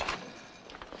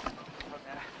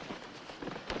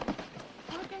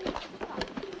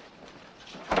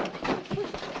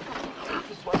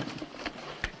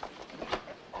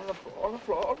 On the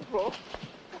floor.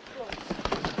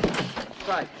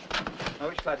 Right. Now,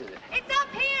 which flat is it? It's up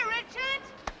here, Richard.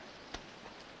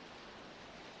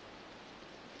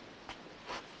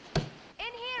 In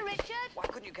here, Richard. Why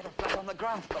couldn't you get a flat on the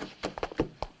ground floor?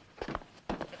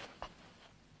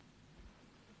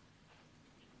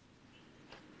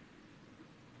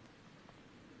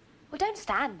 Well, don't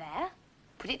stand there.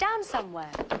 Put it down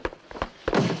somewhere.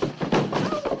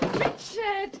 Oh,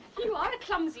 Richard, you are a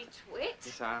clumsy twit.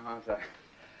 Yes, I am, aren't I?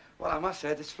 Well, I must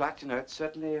say, this flat, you know, it's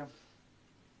certainly...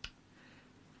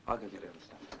 I'll go get over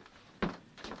stuff.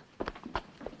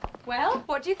 Well,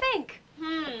 what do you think?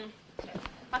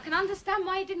 I can understand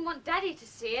why you didn't want Daddy to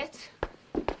see it.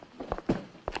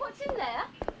 What's in there?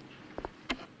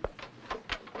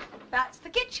 That's the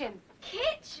kitchen.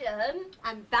 Kitchen?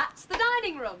 And that's the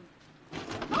dining room.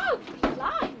 Oh,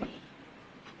 blimey.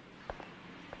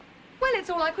 Well, it's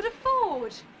all I could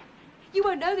afford. You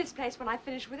won't know this place when I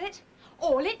finish with it.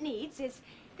 All it needs is...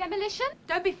 Demolition?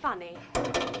 Don't be funny.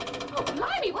 Oh,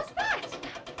 blimey, what's that?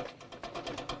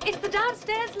 It's the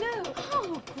downstairs loo.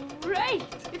 Oh, great.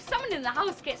 If someone in the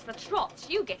house gets the trots,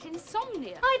 you get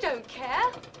insomnia. I don't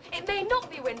care. It may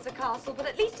not be Windsor Castle, but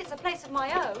at least it's a place of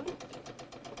my own.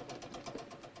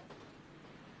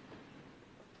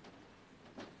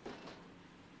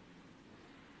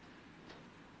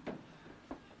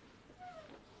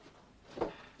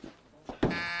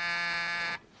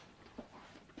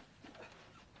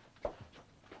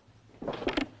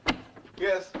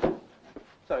 Yes.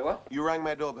 Sorry, what? You rang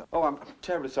my doorbell. Oh, I'm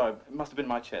terribly sorry. It must have been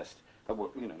my chest.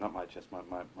 Well, you know, not my chest,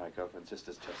 my girlfriend's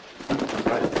sister's chest.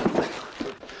 Right.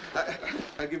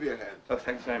 I'll give you a hand. Oh,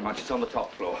 thanks very much. It's on the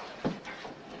top floor.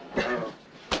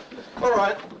 All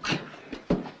right.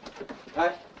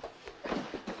 Right.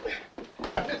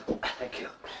 Thank you.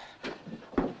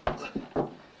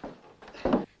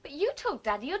 But you told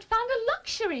Daddy you'd found a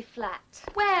luxury flat.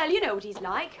 Well, you know what he's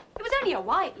like. It was only a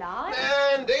white lie.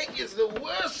 And it is the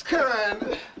worst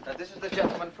kind. This is the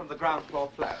gentleman from the ground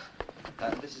floor flat.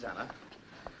 This is Anna.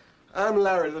 I'm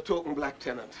Larry, the token black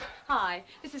tenant. Hi,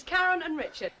 this is Karen and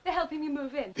Richard. They're helping me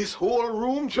move in. This whole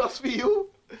room just for you?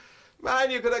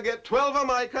 Man, you could get 12 of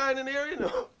my kind in here, you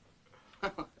know. I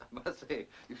must say,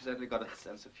 you've certainly got a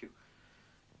sense of humor.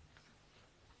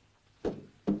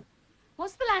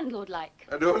 What's the landlord like?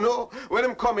 I don't know. When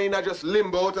I'm coming, I just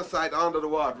limbo out of sight under the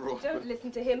wardrobe. Don't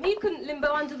listen to him. He couldn't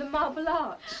limbo under the marble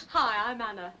arch. Hi, I'm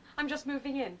Anna. I'm just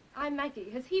moving in. I'm Maggie.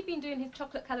 Has he been doing his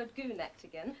chocolate-coloured goon act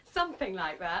again? Something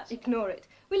like that. Ignore it.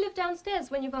 We live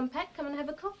downstairs. When you've unpacked, come and have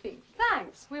a coffee.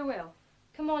 Thanks, we will.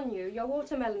 Come on, you. Your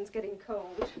watermelon's getting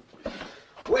cold.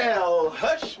 Well,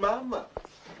 hush, Mama.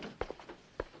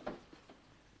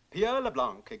 Pierre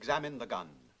Leblanc examined the gun.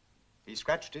 He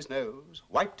scratched his nose,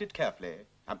 wiped it carefully,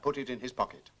 and put it in his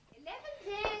pocket. 11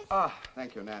 days. Ah,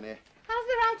 thank you, Nanny. How's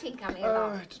the writing coming Oh,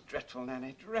 along? it's dreadful,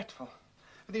 Nanny, dreadful.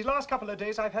 For these last couple of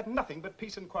days, I've had nothing but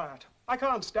peace and quiet. I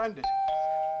can't stand it.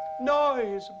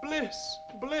 Noise, bliss,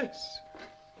 bliss.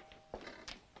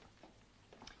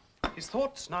 His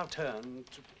thoughts now turned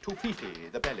to Fifi,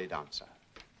 the belly dancer.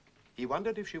 He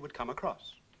wondered if she would come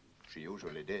across. She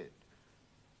usually did.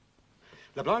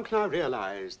 Leblanc now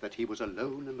realized that he was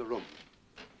alone in the room.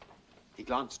 He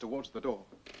glanced towards the door.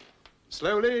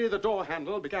 Slowly, the door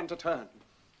handle began to turn.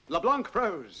 Leblanc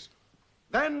froze.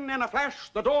 Then, in a flash,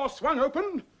 the door swung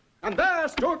open, and there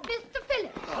stood... Mr.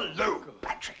 Phillips. Hello,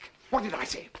 Patrick. What did I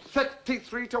say?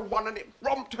 33 to 1 and it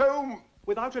romped home.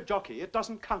 Without a jockey, it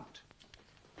doesn't count.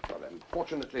 Well,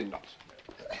 unfortunately not.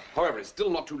 However, it's still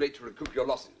not too late to recoup your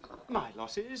losses. My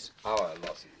losses? Our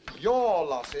losses. Your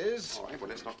losses? All right, well,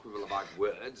 let's not quibble about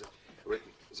words. Wait,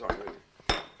 sorry.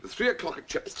 The 3 o'clock at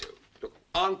Chepstow. Look,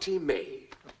 Auntie May.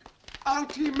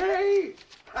 Auntie May!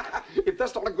 If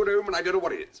that's not a good omen, I don't know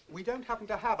what is. We don't happen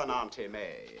to have an Auntie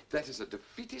May. That is a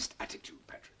defeatist attitude,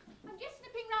 Patrick. I'm just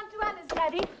snipping round to Anna's,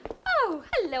 Daddy. Oh,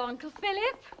 hello, Uncle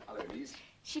Philip. Hello, Elise.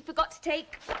 She forgot to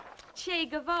take Che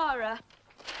Guevara.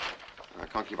 I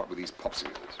can't keep up with these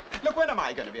popsicles. Look, when am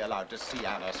I going to be allowed to see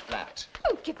Anna's flat?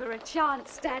 Oh, give her a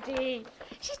chance, Daddy.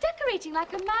 She's decorating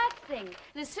like a mad thing.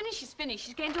 And as soon as she's finished,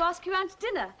 she's going to ask you around to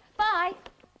dinner. Bye.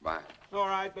 Bye. All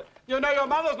right, but you know your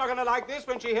mother's not going to like this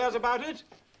when she hears about it.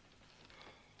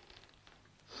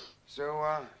 So,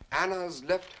 Anna's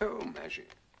left home, has she?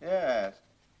 Yes.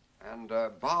 And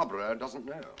Barbara doesn't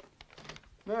know.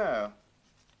 No.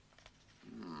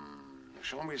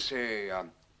 Shall we say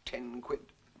 10 quid?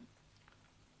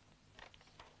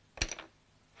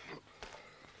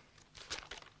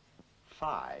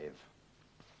 $5.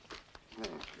 Thank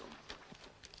you.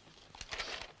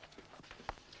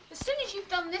 As soon as you've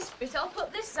done this bit, I'll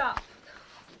put this up.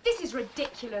 This is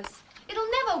ridiculous. It'll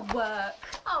never work.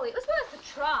 Oh, it was worth a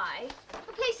try.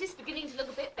 The place is beginning to look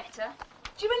a bit better.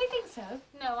 Do you really think so?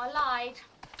 No, I lied.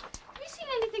 Have you seen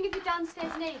anything of your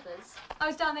downstairs neighbours? I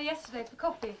was down there yesterday for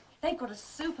coffee. They've got a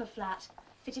super flat.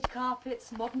 Fitted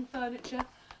carpets, modern furniture.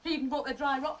 They even brought their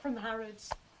dry rot from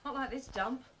Harrods. Not like this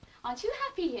dump. Aren't you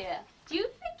happy here? Do you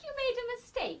think you made a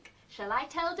mistake? Shall I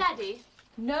tell Daddy?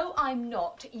 No, I'm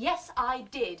not. Yes, I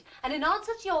did. And in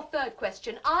answer to your third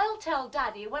question, I'll tell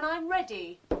Daddy when I'm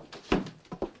ready.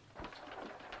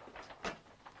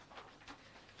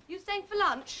 You staying for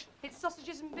lunch? It's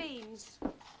sausages and beans.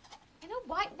 In a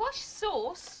whitewash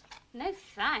sauce? No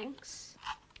thanks.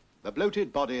 The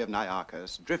bloated body of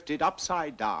Niarchus drifted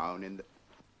upside down in the...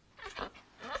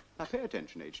 Now, pay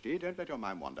attention, H.D. Don't let your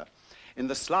mind wander. In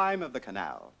the slime of the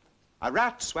canal, a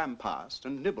rat swam past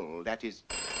and nibbled at his...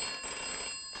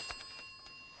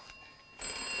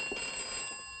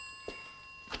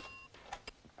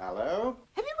 Hello?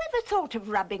 Have you ever thought of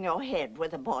rubbing your head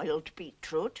with a boiled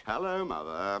beetroot? Hello,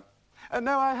 Mother.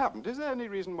 No, I haven't. Is there any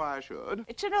reason why I should?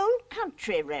 It's an old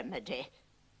country remedy.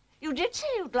 You did say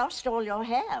you'd lost all your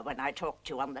hair when I talked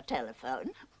to you on the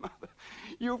telephone. Mother,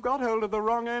 you've got hold of the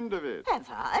wrong end of it. Have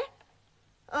I?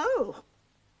 Oh.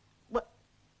 Well,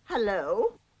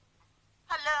 hello?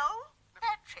 Hello?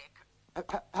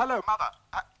 Patrick? Hello, Mother.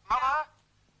 Mother?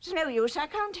 It's no use. I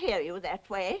can't hear you that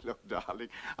way. Look, darling,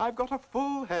 I've got a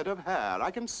full head of hair. I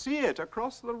can see it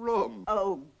across the room.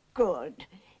 Oh, good.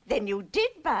 Then you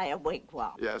did buy a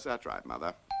wigwam. Yes, that's right,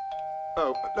 Mother.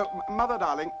 Oh, look, Mother,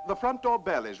 darling, the front door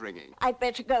bell is ringing. I'd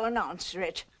better go and answer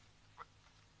it.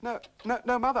 No,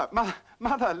 Mother,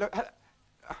 Mother, look.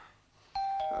 Oh,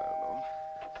 Lord.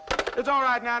 It's all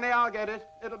right, Nanny, I'll get it.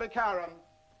 It'll be Karen.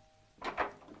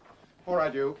 All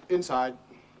right, you. Inside.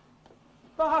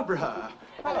 Barbara!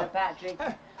 Hello, Patrick.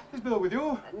 Is Bill with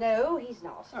you? No, he's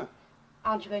not. Oh.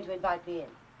 Aren't you going to invite me in?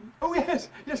 Oh, yes.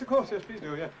 Yes, of course. Yes, please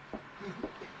do, yeah.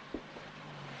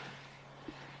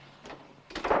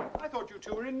 I thought you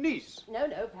two were in Nice. No,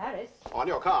 Paris. On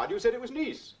your card, you said it was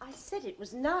Nice. I said it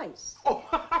was nice. Oh,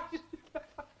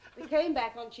 We came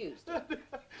back on Tuesday.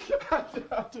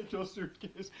 I'll take your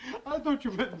suitcase. I thought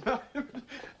you meant that.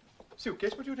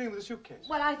 Suitcase? What are you doing with the suitcase?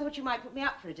 Well, I thought you might put me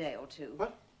up for a day or two.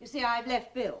 What? You see, I've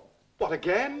left Bill. What,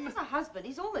 again? As a husband,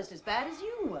 he's almost as bad as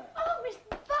you were. Oh, Miss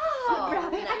Barbara!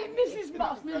 Oh, and Mrs.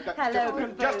 Mossman. Hello,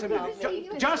 from Just a both minute.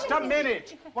 of us. Just a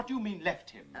minute. What do you mean left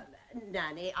him?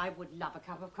 Nanny, I would love a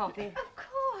cup of coffee. Of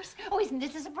course. Oh, isn't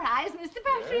it a surprise, Mr.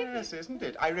 Patrick? Yes, isn't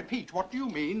it? I repeat, what do you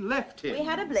mean left him? We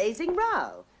had a blazing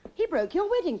row. He broke your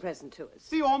wedding present to us.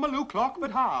 The Ormolu clock, but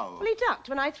how? Well, he ducked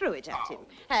when I threw it at him.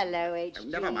 Hello, H.G.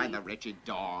 Never mind the wretched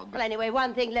dog. Well, anyway,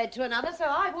 one thing led to another, so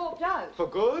I walked out. For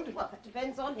good? Well, that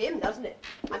depends on him, doesn't it?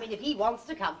 I mean, if he wants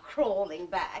to come crawling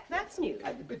back, that's new.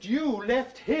 But you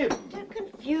left him. Don't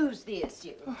confuse the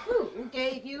issue. Who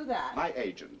gave you that? My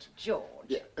agent. George.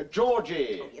 Yeah,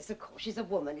 Georgie. Oh, yes, of course. She's a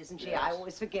woman, isn't she? Yes. I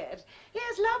always forget.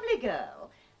 Yes, lovely girl.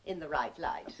 In the right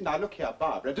light. Now, look here,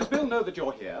 Barbara. Does Bill know that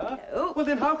you're here? No. Well,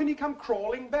 then how can he come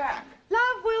crawling back?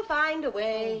 Love will find a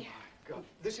way. God,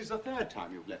 this is the third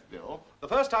time you've left Bill. The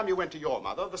first time you went to your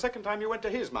mother, the second time you went to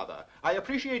his mother. I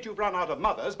appreciate you've run out of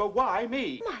mothers, but why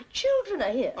me? My children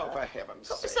are here. Oh, for heaven's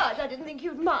sake. Besides, I didn't think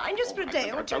you'd mind, just for a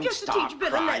day or two, don't just to start teach Bill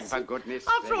a crying, lesson. for goodness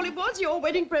After all, sake. it was your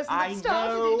wedding present that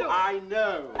started it all. I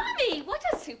know. Mummy, what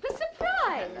a super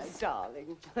surprise. Hello,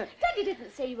 darling. Daddy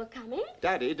didn't say you were coming.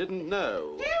 Daddy didn't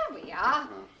know. Here we are.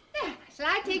 There, shall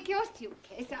I take your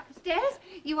suitcase upstairs?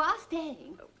 You are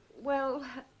staying. Well,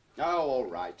 Oh, all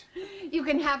right. You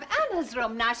can have Anna's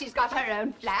room now. She's got her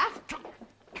own flat.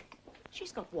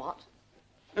 she's got what?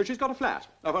 Oh, she's got a flat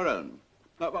of her own.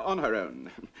 On her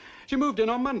own. She moved in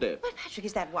on Monday. Well, Patrick,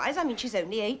 is that wise? I mean, she's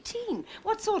only 18.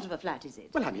 What sort of a flat is it?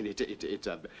 Well, I mean,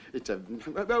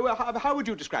 well, how would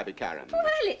you describe it, Karen? Well,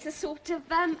 it's a sort of,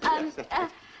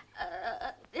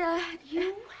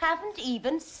 You haven't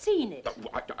even seen it.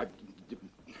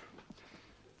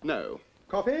 No.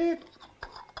 Coffee?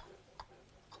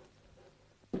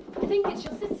 I think it's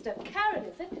your sister, Karen,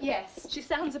 is it? Yes. She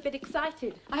sounds a bit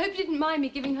excited. I hope you didn't mind me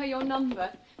giving her your number,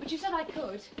 but you said I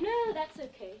could. No, that's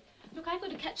okay. Look, I've got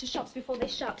to catch the shops before they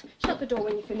shut. Shut the door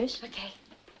when you finish. Okay.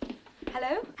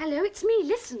 Hello? Hello, it's me.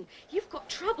 Listen, you've got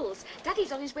troubles.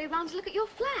 Daddy's on his way round to look at your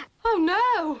flat. Oh,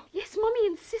 no! Yes, Mummy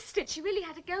insisted. She really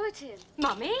had a go at him.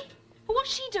 Mummy? Well,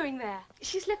 what's she doing there?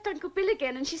 She's left Uncle Bill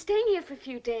again, and she's staying here for a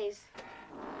few days.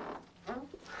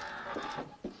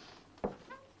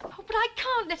 Oh, but I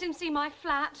can't let him see my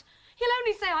flat. He'll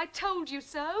only say I told you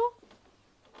so.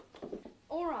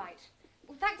 All right.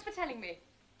 Well, thanks for telling me.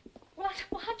 Well,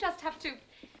 I just have to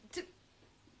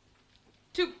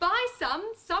buy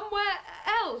somewhere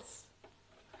else.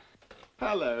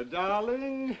 Hello,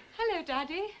 darling. Hello,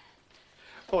 Daddy.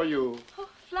 For you. Oh,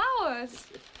 flowers.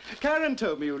 Karen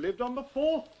told me you lived on the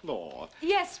 4th floor.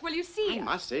 Yes, well, you see... I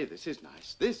must say, this is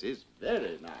nice. This is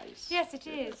very nice. Yes, it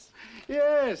is.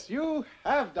 Yes, you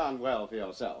have done well for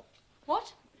yourself.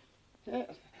 What?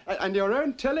 Yes. And your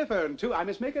own telephone, too. I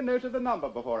must make a note of the number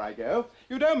before I go.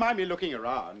 You don't mind me looking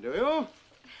around, do you?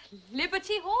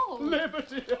 Liberty Hall.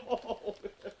 Liberty Hall.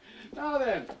 Now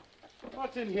then,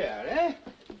 what's in here, eh?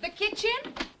 The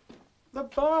kitchen? The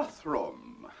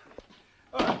bathroom.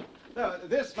 Oh, no,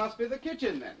 this must be the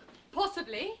kitchen, then.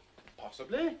 Possibly.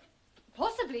 Possibly.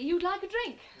 Possibly you'd like a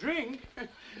drink. Drink?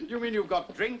 You mean you've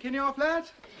got drink in your flat?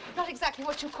 Not exactly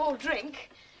what you call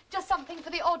drink. Just something for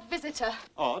the odd visitor.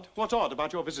 Odd? What's odd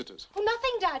about your visitors? Oh,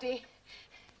 nothing, Daddy.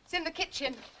 It's in the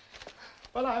kitchen.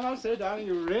 Well, I must say, darling,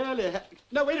 you really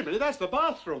No, wait a minute, that's the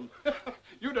bathroom.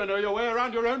 You don't know your way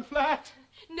around your own flat.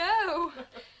 No,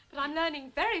 but I'm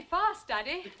learning very fast,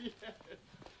 Daddy. Yes.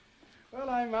 Well,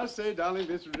 I must say, darling,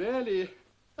 this really...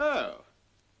 Oh.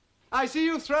 I see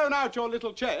you've thrown out your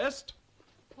little chest.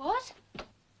 What?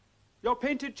 Your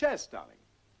painted chest, darling.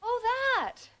 Oh,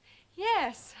 that.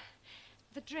 Yes.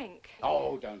 The drink.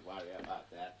 Oh, don't worry about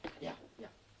that. Yeah.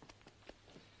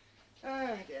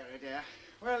 Oh, dear.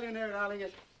 Well, you know, darling,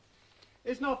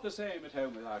 it's not the same at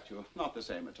home without you. Not the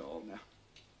same at all, no.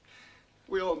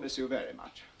 We all miss you very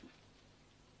much.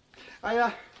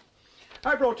 I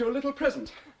brought you a little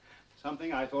present.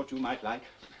 Something I thought you might like.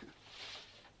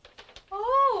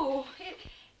 Oh,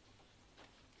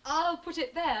 I'll put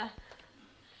it there.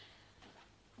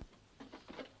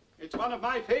 It's one of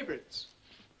my favorites.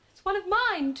 It's one of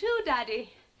mine, too,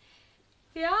 Daddy.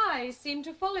 The eyes seem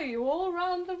to follow you all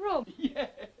round the room. Yes.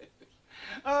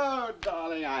 Oh,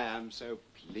 darling, I am so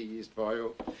pleased for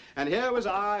you. And here was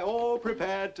I, all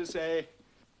prepared to say,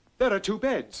 there are 2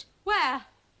 beds. Where?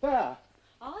 There.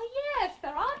 Oh, yes,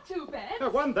 there are 2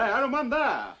 beds. One there and one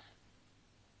there.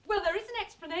 Well, there is an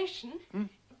explanation.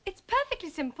 It's perfectly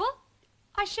simple.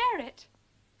 I share it.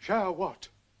 Share what?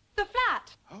 The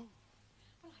flat. Oh.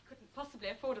 Well, I couldn't possibly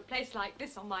afford a place like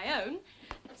this on my own.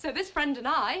 So this friend and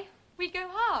we go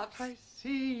halves. I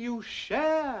see you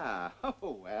share.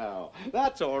 Oh, well,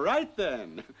 that's all right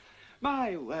then.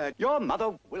 My word, your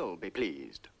mother will be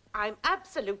pleased. I'm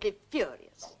absolutely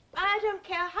furious. I don't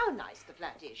care how nice the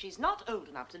flat is. She's not old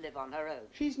enough to live on her own.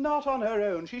 She's not on her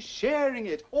own. She's sharing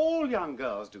it. All young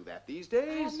girls do that these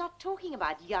days. I'm not talking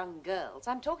about young girls.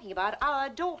 I'm talking about our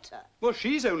daughter. Well,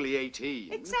 she's only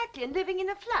 18. Exactly, and living in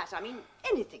a flat. I mean,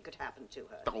 anything could happen to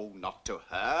her. Oh, not to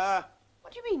her.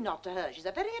 What do you mean, not to her? She's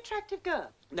a very attractive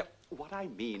girl. No, what I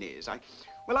mean is, I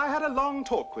had a long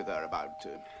talk with her about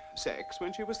sex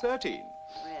when she was 13.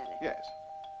 Really? Yes.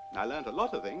 I learned a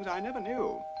lot of things I never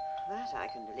knew. That I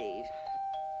can believe.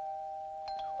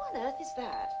 Who on earth is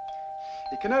that?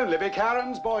 It can only be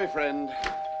Karen's boyfriend.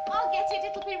 I'll get it.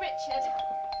 It'll be Richard.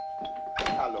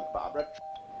 Now, look, Barbara.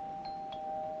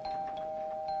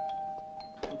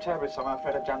 I'm terribly sorry. I'm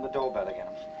afraid I jammed the doorbell again.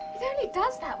 It only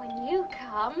does that when you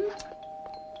come.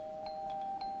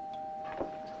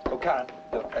 Oh, Karen.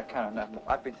 Look, Karen,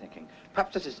 I've been thinking.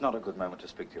 Perhaps this is not a good moment to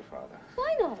speak to your father.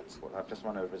 Why not? Well, I've just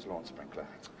run over his lawn sprinkler.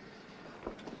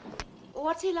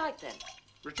 What's he like, then?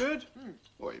 Richard?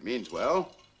 Oh, he means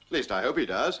well. At least I hope he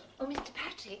does. Oh, Mr.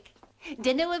 Patrick,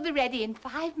 dinner will be ready in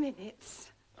 5 minutes.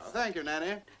 Oh, thank you,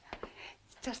 Nanny.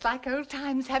 It's just like old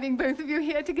times having both of you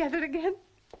here together again.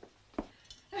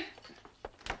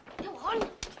 Go on.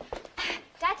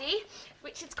 Daddy,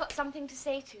 Richard's got something to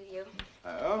say to you.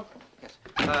 Oh? Yes.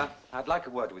 I'd like a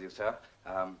word with you, sir.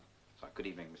 Sorry, good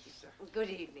evening, Mrs. Good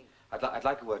evening. I'd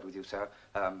like a word with you, sir.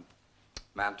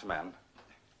 Man to man.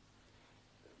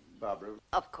 Barbara.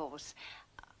 Of course.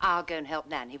 I'll go and help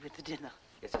Nanny with the dinner.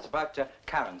 Yes, it's about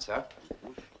Karen, sir.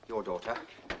 Your daughter.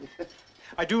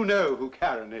 I do know who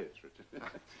Karen is,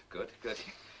 Richard. Good, good.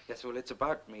 Yes, well, it's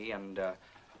about me and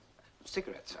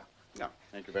cigarettes, sir. No,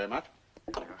 thank you very much.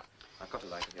 I've got a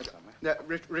lighter here somewhere. No,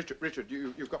 Richard,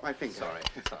 you've got my finger. Sorry.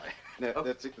 No, Oh.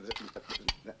 that's it.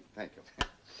 Thank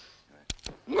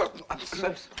you. I'm so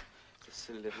sorry. It's a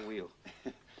silly little wheel.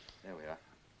 There we are.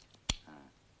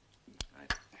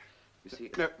 Right. You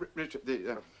see... No, Richard,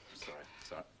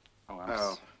 Sorry. Oh,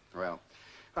 Oh, well,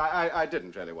 I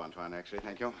didn't really want one, actually,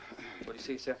 thank you. Well, you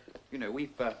see, sir, you know,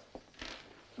 we've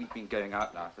been going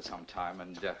out now for some time,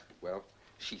 and, well,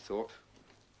 she thought,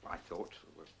 I thought,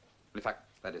 well, in fact,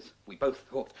 that is, we both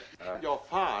thought... You're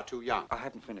far too young. I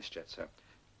hadn't finished yet, sir.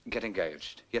 Get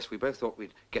engaged. Yes, we both thought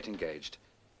we'd get engaged.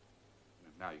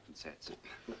 Now you can say it, sir.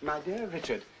 My dear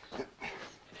Richard.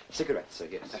 Cigarettes, sir,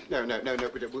 yes. No,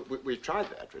 we've tried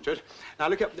that, Richard. Now,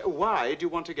 look up, why do you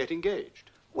want to get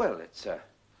engaged? Well, it's a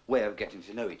way of getting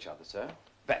to know each other, sir.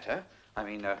 Better. I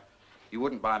mean, you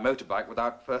wouldn't buy a motorbike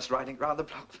without first riding round the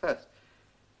block first.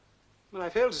 Well, I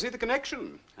fail to see the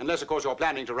connection. Unless, of course, you're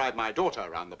planning to ride my daughter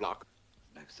around the block.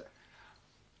 No, sir.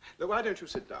 Now, why don't you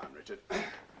sit down, Richard?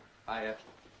 I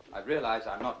realize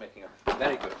I'm not making a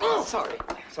very good... Oh! Sorry,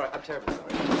 I'm terribly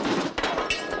sorry.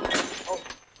 Oh,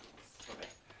 sorry.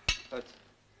 Oh,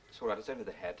 it's all right, it's only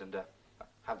the head, and I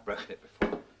haven't broken it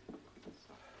before.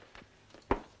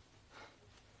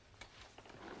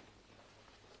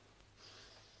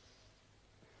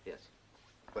 Yes.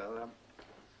 Well,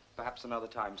 perhaps another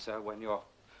time, sir, when you're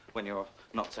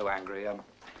not so angry,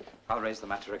 I'll raise the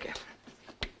matter again.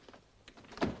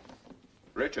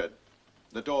 Richard,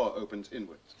 the door opens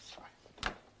inwards. Sorry.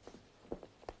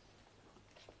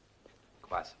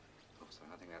 Goodbye, sir. Oh, sorry,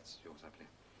 I think that's yours, I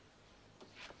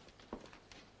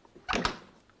believe.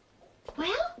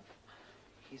 Well?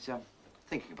 He's,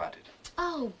 thinking about it.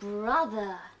 Oh,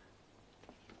 brother.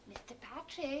 Mr.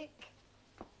 Patrick.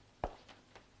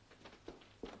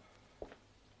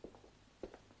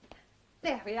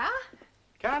 There we are.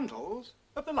 Candles?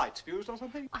 Have the lights fused or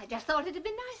something? I just thought it'd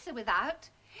be nicer without.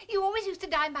 You always used to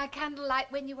dine by candlelight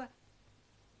when you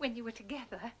were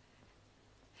together.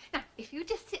 Now, if you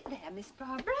just sit there, Miss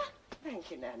Barbara.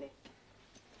 Thank you, Nanny.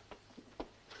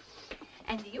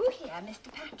 And you here,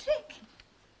 Mr. Patrick.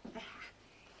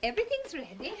 Everything's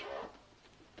ready.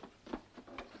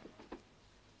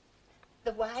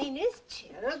 The wine is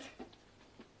chilled.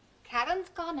 Karen's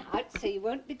gone out, so you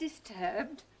won't be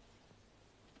disturbed.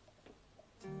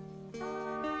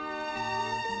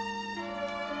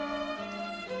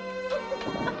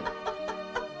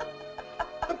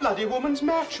 The bloody woman's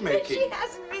matchmaking. She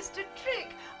hasn't missed a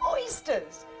trick.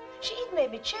 Oysters. She'd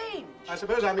made me change. I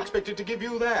suppose I'm expected to give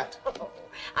you that. Oh,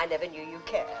 I never knew you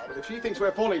cared. But if she thinks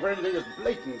we're falling for anything as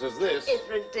blatant as this... It's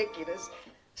ridiculous.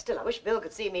 Still, I wish Bill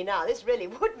could see me now. This really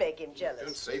would make him jealous.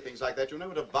 Don't say things like that. You know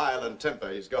what a violent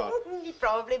temper he's got. He'd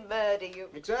probably murder you.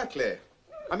 Exactly.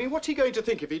 I mean, what's he going to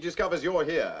think if he discovers you're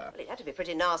here? Well, he'd have to be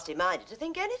pretty nasty-minded to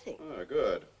think anything. Oh,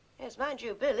 good. Yes, mind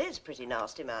you, Bill is pretty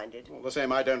nasty-minded. All the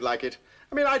same, I don't like it.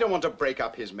 I mean, I don't want to break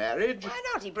up his marriage. Why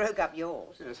not? He broke up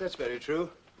yours. Yes, that's very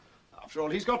true. After all,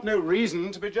 he's got no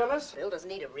reason to be jealous. Bill doesn't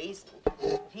need a reason.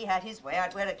 If he had his way,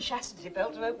 I'd wear a chastity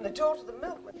belt to open the door to the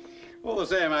milkman. All the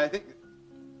same, I think...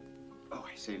 Oh,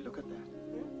 I see, look at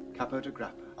that. Capo de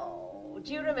Grappa. Oh,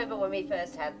 do you remember when we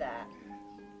first had that?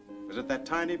 It was at that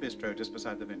tiny bistro just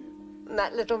beside the vineyard. And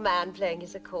that little man playing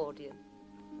his accordion.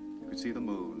 You could see the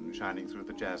moon shining through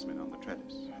the jasmine on the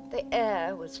trellis. The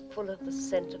air was full of the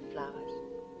scent of flowers.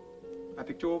 I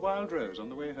picked you a wild rose on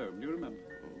the way home, do you remember?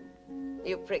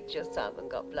 You pricked your thumb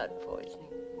and got blood poisoning.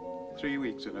 3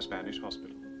 weeks in a Spanish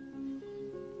hospital.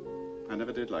 I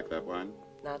never did like that wine.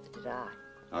 Neither did I.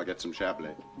 I'll get some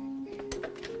Chablis.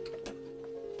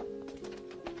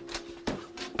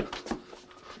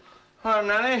 Hi,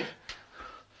 Nanny.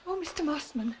 Oh, Mr.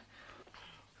 Mossman.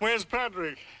 Where's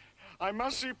Patrick? I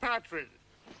must see Patrick.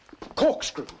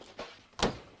 Corkscrew!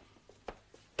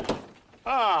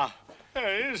 Ah,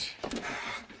 there he is.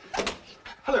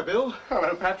 Hello, Bill.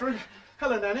 Hello, Patrick.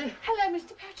 Hello, Nanny. Hello,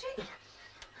 Mr. Patrick.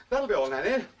 That'll be all,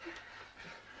 Nanny.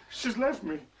 She's left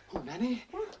me. Oh, Nanny?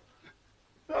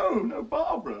 No,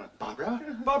 Barbara. Barbara?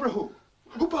 Barbara who?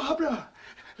 Oh, Barbara!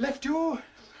 Left you?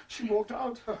 She walked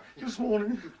out this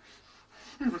morning.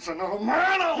 If it's another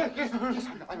man, Yes,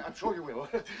 I'm sure you will.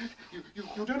 You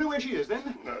don't know where she is,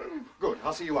 then? No. Good,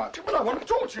 I'll see you out. But I want to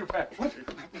talk to you, Patrick. What?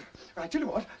 I tell you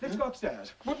what, let's go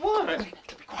upstairs. But why? Be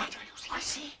quiet, you see. I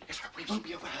see. Yes, we won't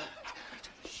be overheard.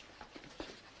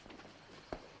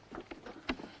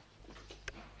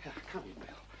 Here, come in,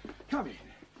 Bill. Come in.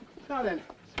 Now then,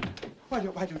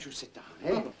 why don't you sit down,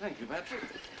 eh? Oh, thank you, Patrick.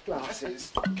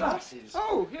 Glasses. Glasses.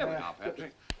 Oh, here we are,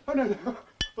 Patrick. Oh, no.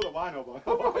 For the wine, old boy.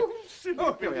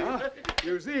 Oh, here we are.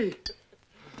 You see.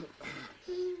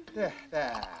 There.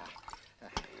 Here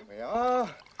we are.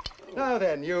 Now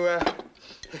then, you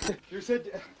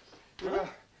said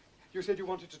you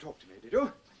wanted to talk to me, did you?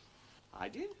 I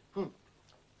did?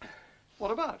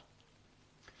 What about?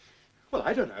 Well,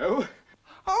 I don't know.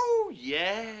 Oh,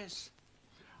 yes.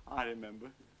 I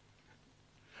remember.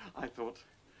 I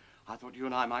thought you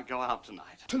and I might go out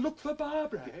tonight. To look for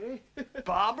Barbara, eh?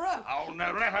 Barbara? Oh,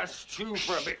 no, let us stew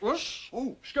for a bit. Whoosh.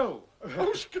 Oh, Skull.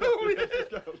 Oh, Skull,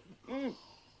 yes.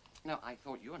 No, I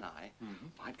thought you and I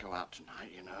might go out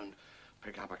tonight, you know, and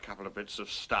pick up a couple of bits of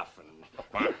stuff and...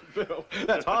 Bill,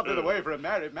 that's hardly the way for a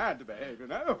married man to behave, you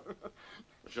know.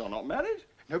 But you're not married?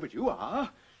 No, but you are.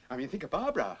 I mean, think of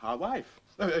Barbara, our wife.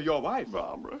 Your wife.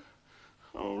 Barbara?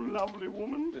 Oh, lovely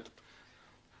woman.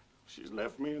 She's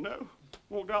left me, you know.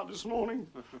 Walked out this morning.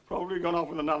 Probably gone off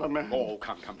with another man. Oh,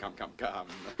 come. If I get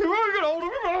hold of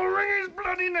him, I'll wring his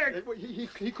bloody neck.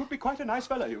 He could be quite a nice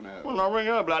fellow, you know. Well, I'll wring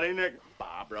her bloody neck.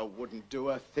 Barbara wouldn't do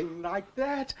a thing like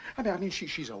that. I mean,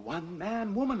 she's a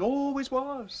one-man woman, always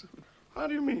was. How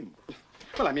do you mean?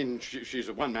 Well, I mean, she's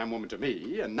a one-man woman to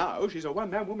me, and now she's a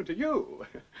one-man woman to you.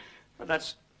 But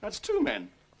that's two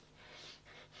men.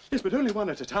 Yes, but only one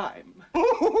at a time.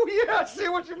 Oh, yeah, I see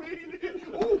what you mean.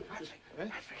 Oh, Patrick.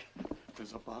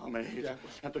 There's a barmaid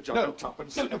at the Jug of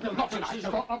Tuppence. No, not tonight.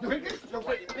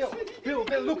 Bill,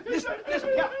 look, listen,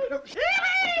 yeah. No.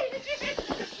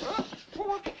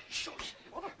 Shush.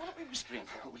 What are we whispering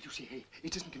for? Well, you see,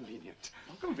 it isn't convenient.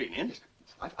 Not convenient.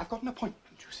 I've got an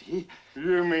appointment, you see.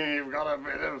 You mean you've got a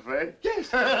bit of faith? Yes.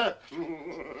 Yeah,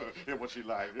 what's she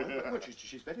like? Well,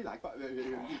 she's very like...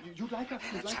 you'd like her?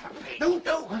 No.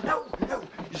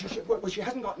 Well, she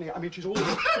hasn't got any... I mean, she's all...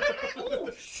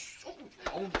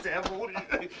 Oh, devil.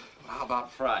 How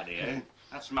about Friday, eh?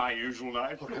 That's my usual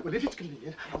night. All right, well, if it's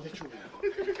convenient, I'll let you know.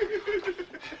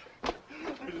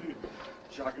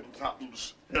 Jug and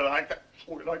Tuppence. You like that?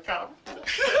 Oh, you like that?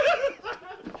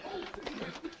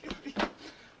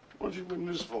 What did you win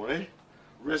this for, eh?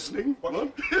 Wrestling?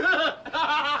 What? Did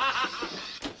I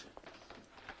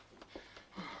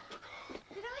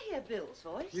hear Bill's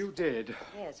voice? You did.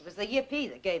 Yes, it was the yippee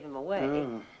that gave him away.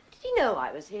 Oh. Did he know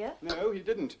I was here? No, he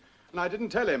didn't. And I didn't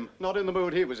tell him. Not in the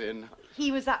mood he was in.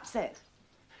 He was upset.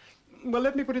 Well,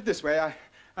 let me put it this way.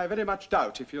 I very much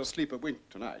doubt if he'll sleep a wink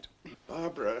tonight.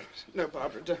 Barbara. No,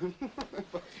 Barbara, don't.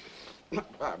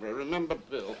 Barbara, remember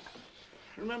Bill.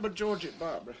 Remember Georgie,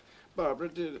 Barbara. Barbara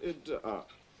did it,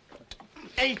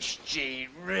 H.G.,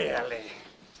 really?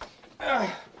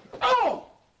 Oh!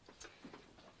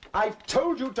 I've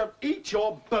told you to eat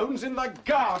your bones in the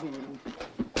garden.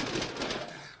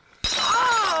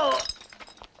 Oh!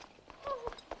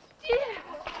 Oh, dear.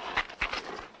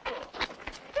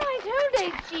 I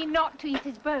told H.G. not to eat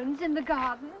his bones in the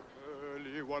garden.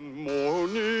 Early one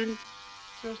morning,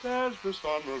 just as the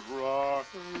sun was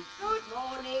rising. Good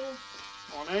morning.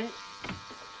 Morning.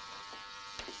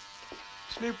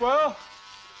 Sleep well?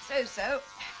 So.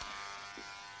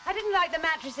 I didn't like the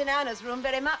mattress in Anna's room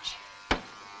very much.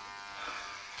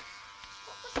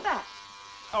 What's that?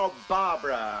 Oh,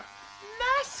 Barbara.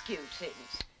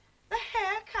 Mascutint. The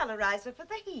hair colorizer for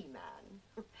the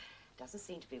He-Man. Doesn't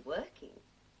seem to be working.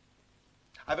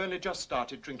 I've only just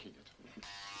started drinking it.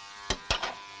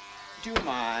 Do you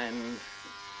mind?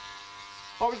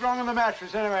 What was wrong on the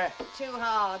mattress, anyway? Too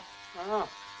hard. Oh,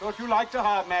 thought you liked a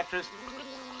hard mattress.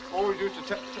 Always used to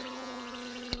tell...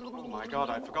 Oh, my God,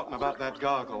 I'd forgotten about that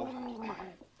gargle.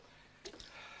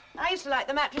 I used to like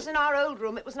the mattress in our old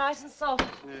room. It was nice and soft.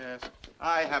 Yes,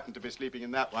 I happen to be sleeping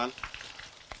in that one.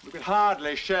 We could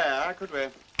hardly share, could we?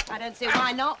 I don't see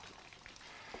why not.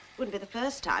 Wouldn't be the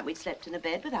first time we'd slept in a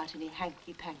bed without any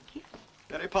hanky-panky.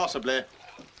 Very possibly.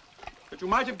 But you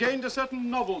might have gained a certain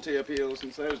novelty appeal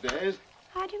since those days.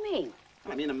 How do you mean?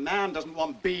 I mean, a man doesn't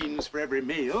want beans for every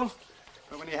meal.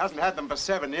 But when he hasn't had them for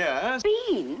 7 years...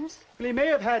 Beans? Well, he may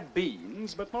have had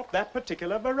beans, but not that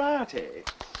particular variety.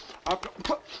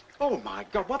 Oh, my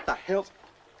God, what the hell?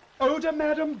 Oh, to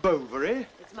Madame Bovary?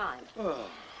 It's mine. Oh.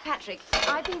 Patrick,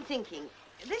 I've been thinking,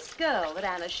 this girl that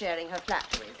Anna's sharing her flat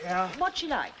with, Yeah? what's she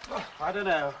like? Oh, I don't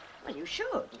know. Well, you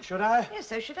should. Should I? Yes,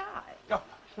 so should I. Oh,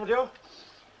 should you?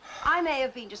 I may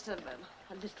have been just a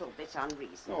little bit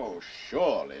unreasonable. Oh,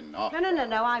 surely not.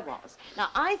 No, I was. Now,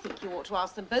 I think you ought to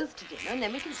ask them both to dinner, and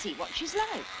then we can see what she's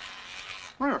like.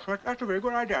 Yes, that's a very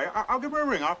good idea. I'll give her a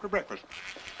ring after breakfast.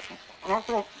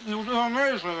 After all, you do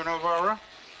amazingly, you know, Barbara.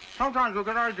 Sometimes you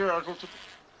get ideas.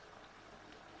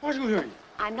 What are you doing?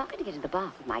 I'm not going to get in the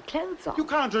bath with my clothes on. You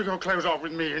can't take your clothes off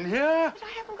with me in here. But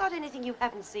I haven't got anything you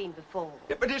haven't seen before.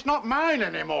 Yeah, but it's not mine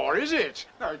anymore, is it?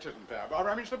 No, it isn't fair,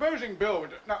 Barbara. I mean, supposing Bill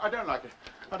would... No, I don't like it.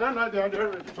 I don't like the idea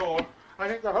of it at all. I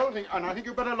think the whole thing... And I think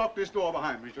you better lock this door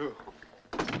behind me, too.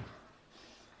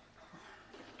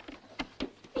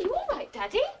 Are you all right,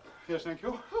 Daddy? Yes, thank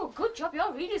you. Oh, good job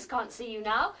your readers can't see you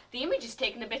now. The image has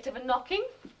taken a bit of a knocking.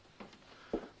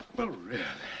 Well, really.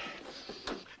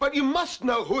 But you must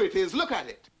know who it is. Look at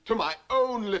it. To my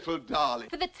own little darling.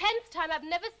 For the 10th time, I've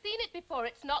never seen it before.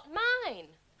 It's not mine.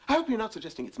 I hope you're not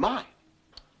suggesting it's mine.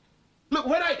 Look,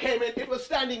 when I came in, it was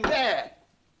standing there.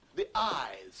 The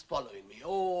eyes following me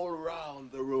all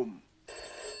around the room.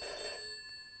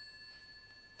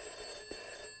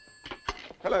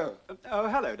 Hello. Oh,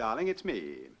 hello, darling. It's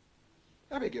me.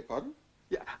 I beg your pardon?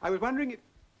 Yeah, I was wondering if...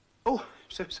 Oh,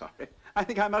 so sorry. I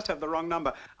think I must have the wrong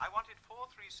number. I wanted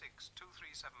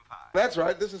 436-2375. That's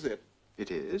right. This is it. It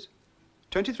is?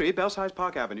 23 Belsize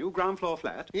Park Avenue, ground floor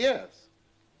flat? Yes.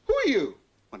 Who are you?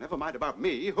 Well, never mind about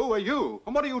me. Who are you?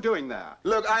 And what are you doing there?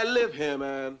 Look, I live here,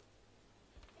 man.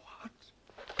 What?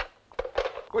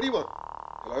 What do you want?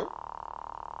 Hello?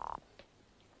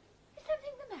 Is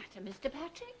something the matter, Mr.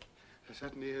 Patrick? There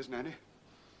certainly is, Nanny.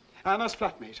 Anna's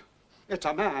flatmate. It's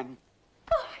a man.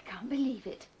 Oh, I can't believe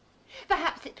it.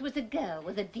 Perhaps it was a girl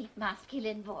with a deep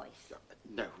masculine voice.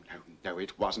 No,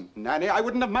 it wasn't, Nanny. I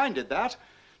wouldn't have minded that.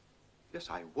 Yes,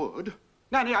 I would.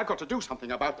 Nanny, I've got to do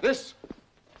something about this.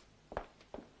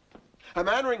 A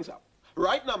man rings up.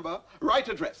 Right number, right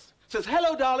address. Says,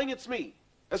 hello, darling, it's me.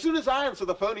 As soon as I answer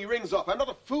the phone, he rings off. I'm not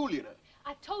a fool, you know.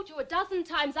 I've told you a dozen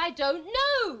times I don't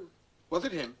know. Was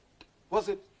it him? Was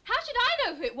it? How should I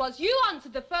know who it was? You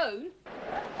answered the phone.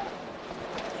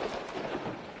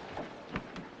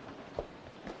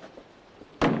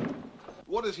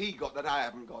 What has he got that I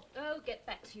haven't got? Oh, get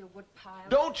back to your woodpile.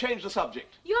 Don't change the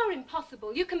subject. You're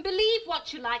impossible. You can believe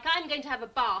what you like. I'm going to have a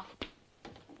bath.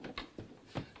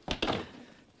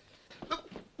 Look,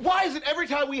 why is it every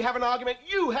time we have an argument,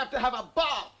 you have to have a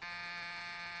bath?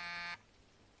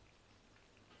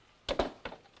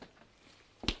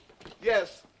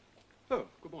 Yes. Oh,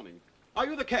 good morning. Are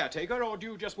you the caretaker, or do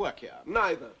you just work here?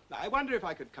 Neither. I wonder if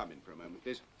I could come in for a moment,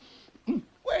 please.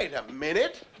 Wait a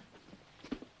minute.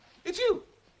 It's you.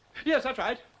 Yes, that's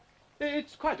right.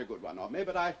 It's quite a good one of me,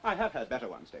 but I have had better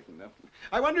ones taken, though.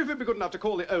 I wonder if you'd be good enough to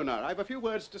call the owner. I have a few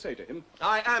words to say to him.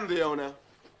 I am the owner.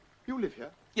 You live here?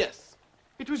 Yes.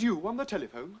 It was you on the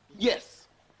telephone? Yes.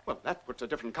 Well, that puts a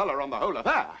different colour on the whole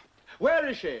affair. Where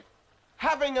is she?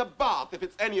 Having a bath, if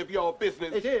it's any of your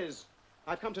business. It is.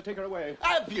 I've come to take her away.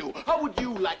 Have you? How would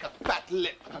you like a fat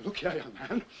lip? Now, look here, young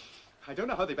man. I don't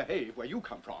know how they behave where you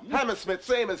come from. Hammersmith,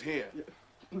 same as here.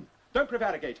 Don't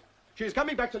prevaricate. She's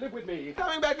coming back to live with me.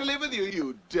 Coming back to live with you,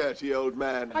 you dirty old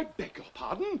man. I beg your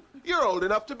pardon? You're old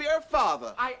enough to be her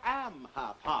father. I am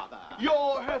her father.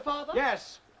 You're her father?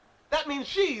 Yes. That means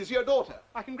she's your daughter.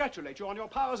 I congratulate you on your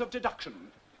powers of deduction.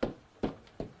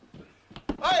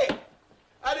 Hey!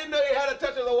 I didn't know you had a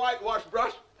touch of the whitewash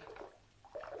brush.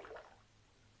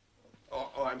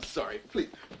 Oh, I'm sorry. Please,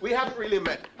 we haven't really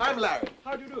met. I'm Larry.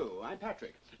 How do you do? I'm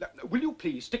Patrick. Now, will you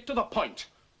please stick to the point?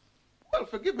 Well,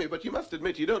 forgive me, but you must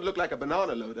admit you don't look like a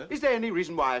banana loader. Is there any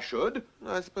reason why I should?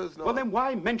 I suppose not. Well, then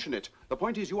why mention it? The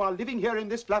point is you are living here in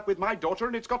this flat with my daughter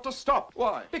and it's got to stop.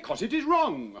 Why? Because it is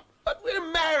wrong. But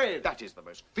we're married. That is the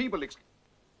most feeble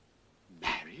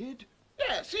Married?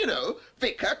 Yes, you know,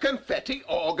 vicar, confetti,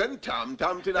 organ,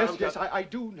 tum-tum-ti-dum. Yes, I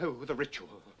do know the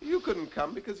ritual. You couldn't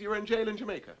come because you were in jail in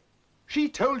Jamaica. She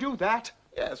told you that?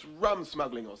 Yes, rum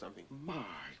smuggling or something. My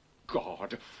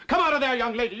God. Come out of there,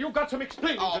 young lady. You've got some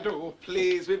explaining to do.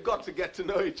 Please, we've got to get to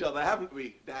know each other, haven't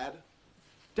we, Dad?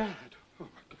 Dad? Oh, my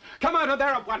God. Come out of there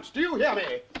at once. Do you hear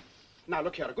me? Now,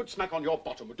 look here, a good smack on your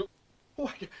bottom would do.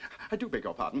 Oh, I do beg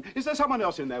your pardon. Is there someone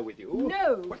else in there with you?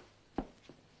 No. What?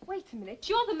 Wait a minute.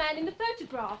 You're the man in the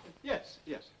photograph. Yes,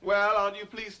 yes. Well, aren't you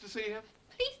pleased to see him?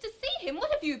 Pleased to see him?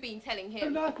 What have you been telling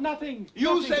him? Nothing.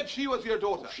 You Nothing. said she was your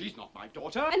daughter. Oh, she's not my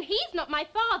daughter. And he's not my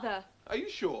father. Are you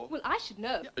sure? Well, I should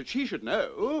know. Yeah, she should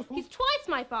know. He's twice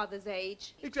my father's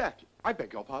age. Exactly. I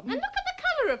beg your pardon. And look at the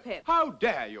colour of him. How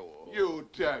dare you? You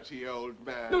dirty old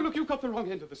man. No, look, you've got the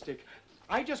wrong end of the stick.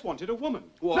 I just wanted a woman.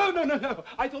 What? No.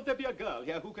 I thought there'd be a girl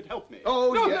here who could help me.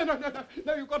 Oh, no, yeah.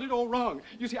 No, you've got it all wrong.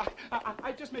 You see,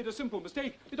 I just made a simple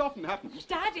mistake. It often happens.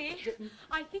 Daddy,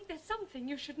 I think there's something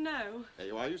you should know. There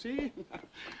you are, you see.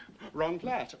 Wrong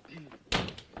flat.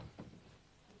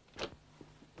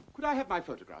 Could I have my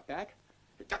photograph back?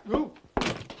 Oh.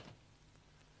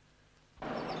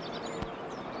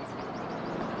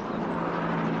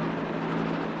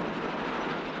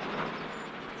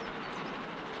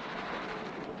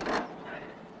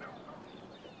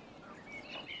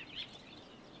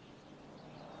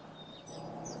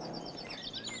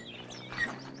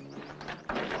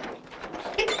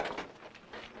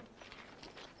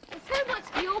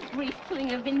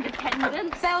 Briefling of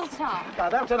independence. Belt up.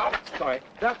 That's enough. Sorry.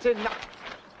 That's enough.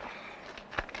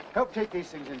 Help take these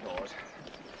things indoors.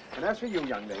 And as for you,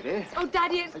 young lady... Oh,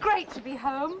 Daddy, it's great to be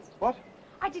home. What?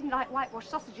 I didn't like whitewashed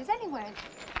sausages anyway.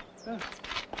 Oh.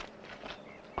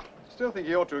 Still think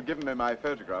you ought to have given me my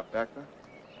photograph back,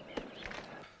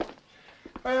 though.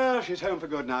 Well, she's home for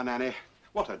good now, Nanny.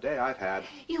 What a day I've had.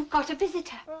 You've got a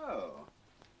visitor. Oh.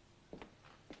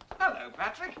 Hello,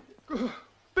 Patrick.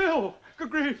 Bill! Good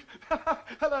grief!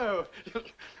 Hello!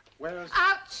 Where's...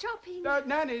 Out shopping. No,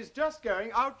 Nanny's just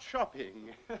going out shopping.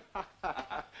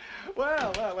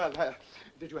 Well.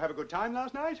 Did you have a good time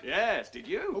last night? Yes, did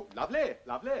you? Oh, lovely.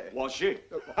 Was she?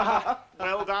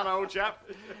 Well done, old chap.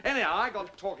 Anyhow, I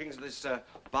got talking to this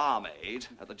barmaid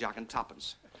at the Jack and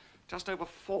Tuppence. Just over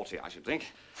 40, I should think.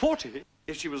 40?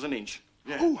 If she was an inch.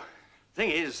 Yeah. Oh. Thing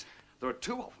is, there are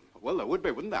two of them. Well, there would be,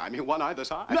 wouldn't there? I mean, one either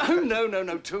side.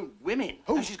 No, two women.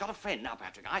 Oh. And she's got a friend. Now,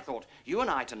 Patrick, I thought you and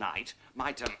I tonight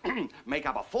might make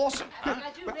up a foursome. Huh? I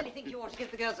do really think you ought to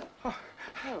give the girls a...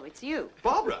 Oh, it's you.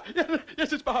 Barbara?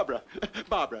 Yes, it's Barbara.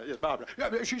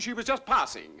 Barbara. She was just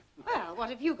passing. Well, what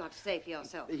have you got to say for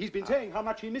yourself? He's been saying how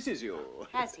much he misses you.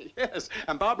 Has he? Yes,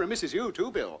 and Barbara misses you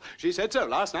too, Bill. She said so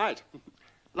last night.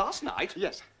 Last night?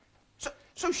 Yes.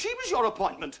 So she was your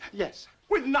appointment? Yes.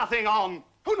 With nothing on?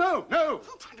 Oh, no.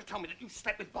 You're trying to tell me that you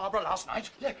slept with Barbara last night?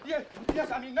 Yes,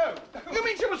 I mean, no. You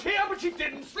mean she was here, but she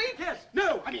didn't sleep? Yes.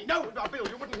 No, I mean, no. Bill,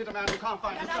 you wouldn't hit a man who can't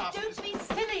find his glasses. Don't be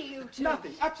silly, you two.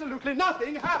 Nothing, absolutely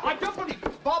nothing happened. I don't believe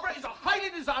it. Barbara is a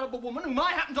highly desirable woman whom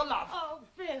I happen to love. Oh,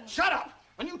 Bill. Shut up!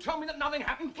 And you tell me that nothing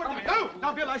happened? No,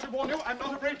 now, Bill, I should warn you, I'm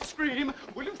not afraid to scream.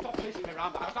 Will you stop chasing me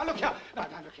around the house? Now, look here.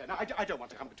 Now, I don't want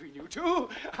to come between you two.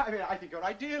 I mean, I think you're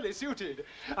ideally suited.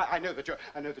 I know that you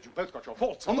both got your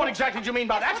faults. And what exactly do you mean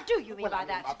by that? What do you mean by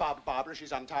that? Barbara,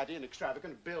 she's untidy and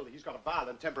extravagant. Bill, he's got a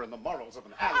violent temper and the morals of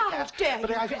an alley How cat. dare you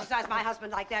criticize my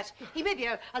husband like that? He may be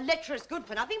a lecherous good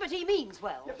for nothing, but he means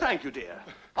well. Thank you, dear.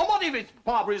 And what if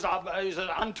Barbara is an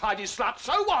untidy slut?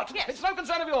 So what? Yes. It's no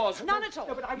concern of yours. None at all.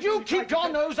 No, but You keep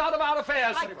your nose out of our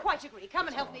affairs. I quite agree. Come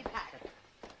and help me pack.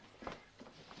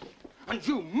 And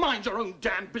you mind your own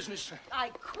damn business. I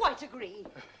quite agree.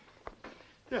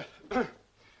 Yes.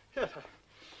 Yes.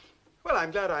 Well,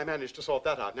 I'm glad I managed to sort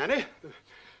that out, Nanny.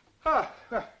 Well,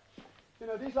 you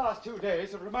know, these last 2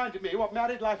 days have reminded me what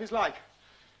married life is like.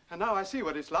 And now I see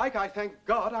what it's like. I thank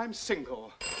God I'm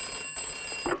single.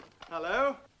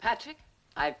 Hello? Patrick,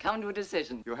 I've come to a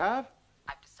decision. You have?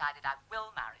 I've decided I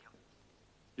will marry you.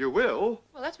 You will?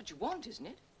 Well, that's what you want, isn't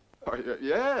it? Oh,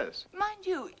 yes. Mind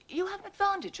you, you have an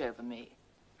advantage over me.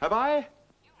 Have I? You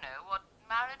know what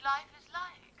married life is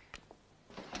like.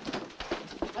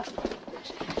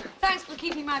 Thanks for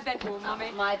keeping my bed warm,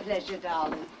 Mummy. My pleasure,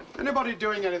 darling. Anybody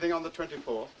doing anything on the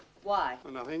 24th? Why? Oh,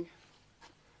 nothing.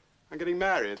 I'm getting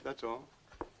married, that's all.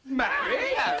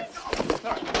 Married?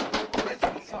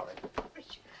 Sorry.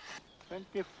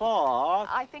 24th?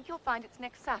 I think you'll find it's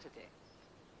next Saturday.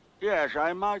 Yes,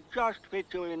 I might just fit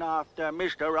you in after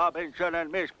Mr. Robinson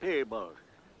and Miss Peebles.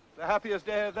 The happiest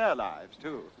day of their lives,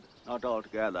 too. Not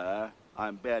altogether.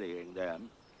 I'm burying them.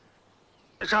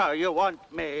 So, you want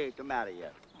me to marry you?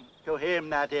 To him,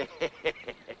 that is.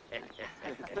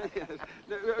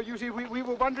 You see, we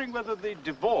were wondering whether the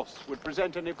divorce would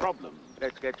present any problem.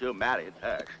 Let's get you married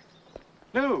first.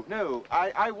 No,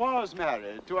 I was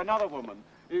married to another woman.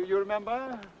 You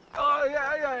remember? Oh,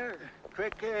 yeah.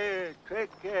 Tricky.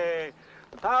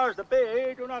 The powers that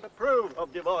be do not approve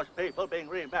of divorced people being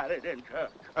remarried in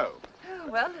church. Oh.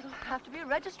 Well, it'll have to be a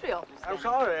registry office. I'm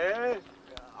sorry.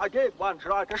 I did once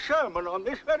write a sermon on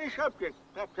this very subject.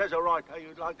 Perhaps there's a writer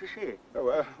you'd like to see.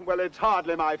 Oh, well, it's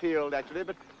hardly my field, actually,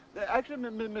 but actually,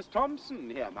 Miss Thompson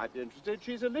here might be interested.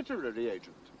 She's a literary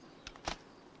agent.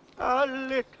 A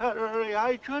literary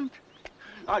agent?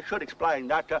 I should explain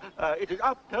that it is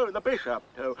up to the bishop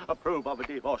to approve of a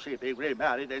divorcee being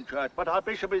remarried in church, but our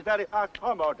bishop is very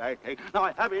accommodating. Now,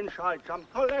 I have inside some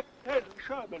collected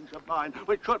sermons of mine,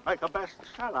 which should make a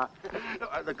bestseller.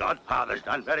 The Godfather's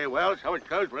done very well, so it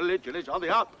shows religion is on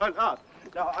the up and up.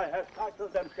 Now, I have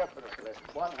titled them separately.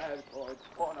 One has called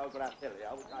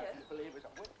Pornographilia, which I believe is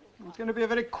a... It's going to be a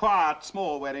very quiet,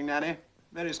 small wedding, Nanny.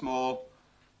 Very small.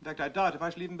 In fact, I doubt if I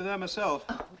shall even be there myself.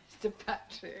 Oh, Mr.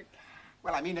 Patrick.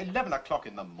 Well, I mean, 11 o'clock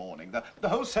in the morning. The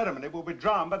whole ceremony will be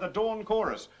drowned by the dawn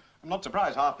chorus. I'm not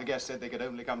surprised half the guests said they could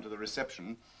only come to the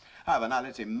reception. However, now,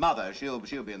 let's see, Mother, she'll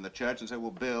be in the church, and so will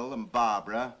Bill and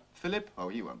Barbara. Philip? Oh,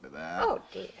 he won't be there. Oh,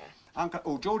 dear.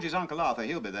 Georgie's Uncle Arthur,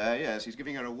 he'll be there, yes. He's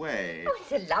giving her away. Oh,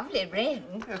 it's a lovely ring.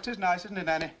 Yes, it is nice, isn't it,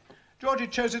 Nanny? Georgie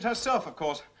chose it herself, of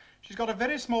course. She's got a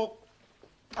very small...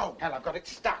 Oh, hell, I've got it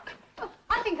stuck. Oh,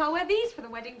 I think I'll wear these for the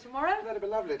wedding tomorrow. That'd be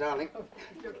lovely, darling.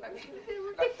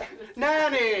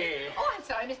 Nanny! Oh, I'm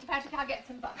sorry, Mr. Patrick. I'll get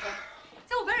some butter.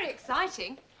 It's all very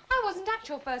exciting. I wasn't at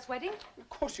your first wedding. Of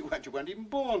course you weren't. You weren't even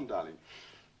born, darling.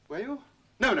 Were you?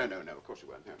 No. Of course you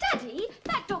weren't. No. Daddy,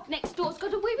 that dog next door's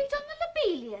got a wee bit on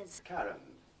the lobelias. Karen.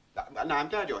 Now, I'm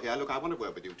glad you're here. Look, I want to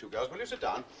work with you two girls. Will you sit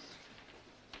down?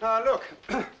 Now, look.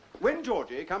 When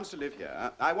Georgie comes to live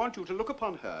here, I want you to look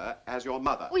upon her as your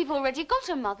mother. We've already got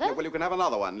a mother. Yeah, well, you can have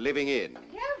another one living in.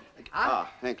 Yeah.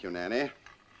 Thank you, Nanny.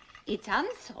 It's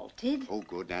unsalted. Oh,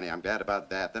 good, Nanny. I'm glad about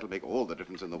that. That'll make all the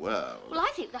difference in the world. Well, I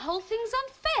think the whole thing's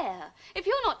unfair. If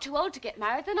you're not too old to get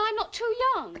married, then I'm not too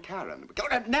young. Karen,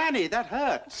 Nanny, that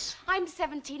hurts. I'm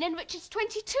 17 and Richard's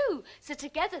 22, so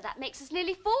together that makes us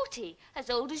nearly 40,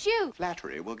 as old as you.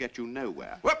 Flattery will get you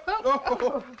nowhere. Whoop!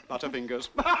 Oh, butterfingers.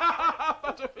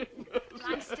 Butterfingers.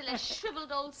 I'm still a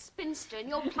shriveled old spinster, and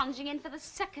you're plunging in for the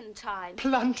second time.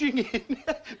 Plunging in?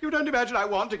 You don't imagine I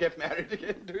want to get married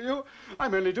again, do you?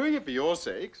 I'm only doing it for your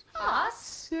sakes.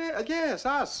 Us? Yeah, yes,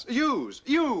 us.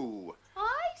 You.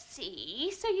 I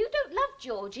see. So you don't love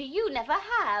Georgie. You never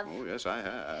have. Oh, yes, I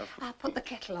have. I'll put the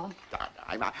kettle on.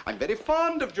 I'm very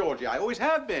fond of Georgie. I always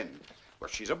have been. Well,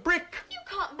 she's a brick. You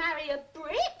can't marry a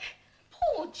brick.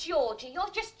 Poor Georgie. You're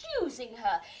just using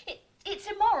her. It's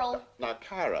immoral. Now,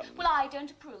 Karen. Well, I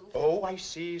don't approve. Oh, I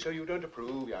see. So you don't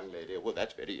approve, young lady. Well,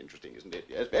 that's very interesting, isn't it?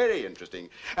 Yes, very interesting.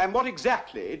 And what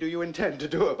exactly do you intend to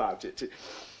do about it?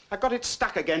 I've got it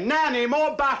stuck again. Nanny,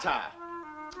 more butter!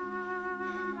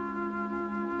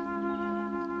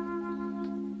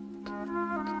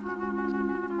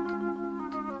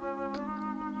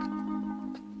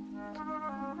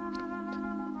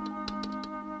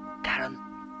 Karen.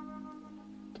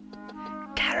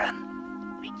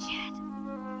 Richard.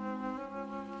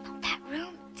 Not that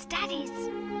room. It's Daddy's.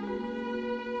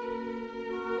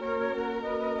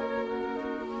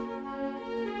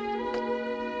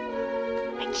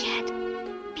 Richard,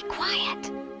 be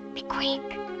quiet. Be quick.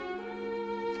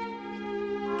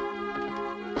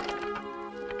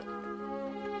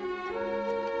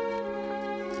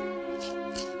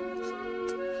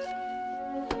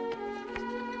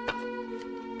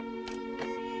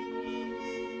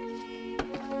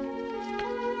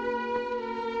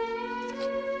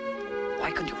 Why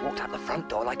couldn't you have walked out the front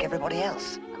door like everybody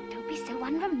else? Oh, don't be so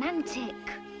unromantic.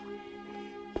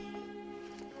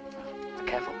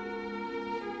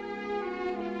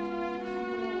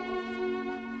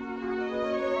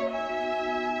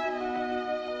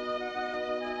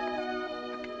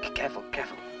 Careful.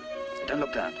 Careful. Don't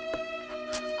look down.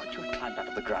 Could you climbed out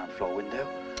of the ground floor window.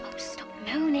 Oh, stop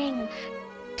moaning.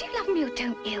 Do you love me or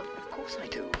don't you? Of course I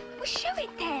do. Well, show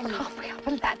it then. Can't we have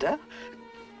a ladder?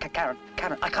 Karen,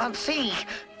 I can't see.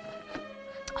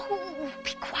 Oh,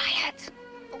 be quiet.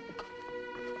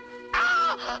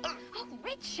 Ah! Oh,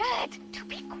 Richard, do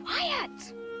be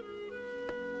quiet.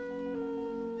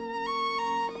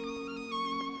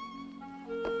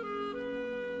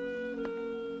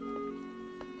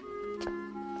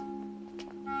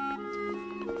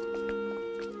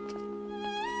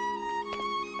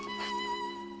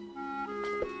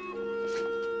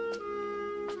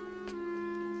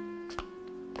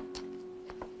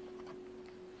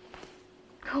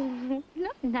 Oh,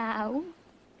 not now.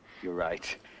 You're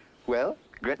right. Well,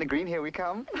 Gretna Green, here we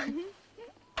come. It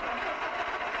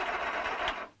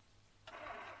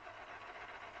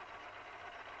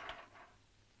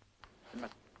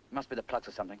must be the plugs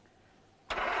or something.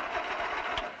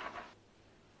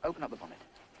 Open up the bonnet.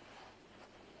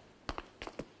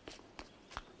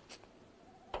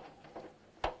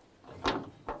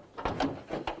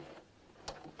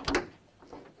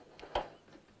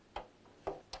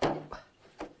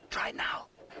 Try it now.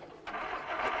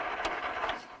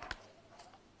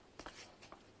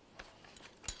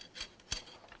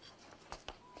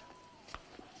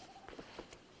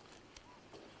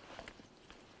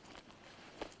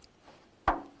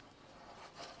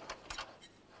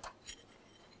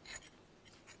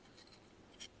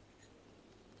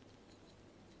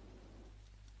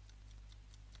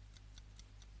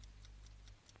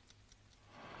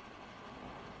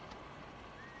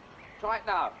 Try it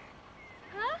now.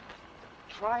 Huh?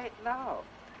 Try it now.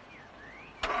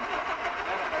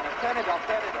 Turn it off,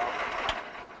 turn it off.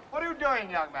 What are you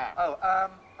doing, young man? Oh,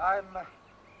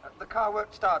 the car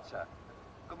won't start, sir.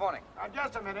 Good morning.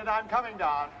 Just a minute, I'm coming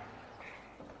down.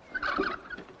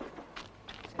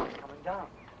 Coming down.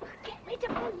 Get rid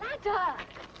of the ladder.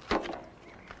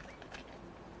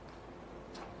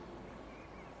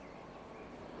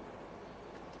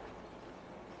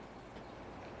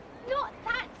 Not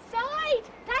that side.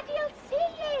 Daddy'll see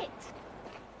it.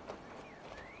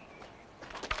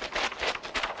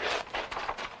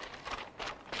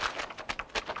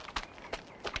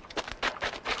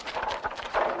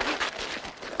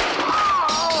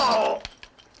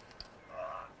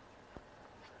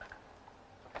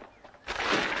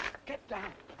 Get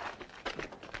down.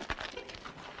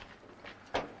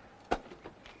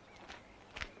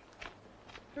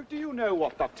 Look, do you know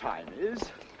what the time is?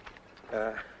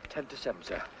 10 to 7,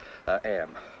 sir.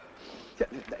 AM.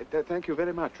 Thank you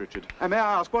very much, Richard. May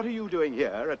I ask, what are you doing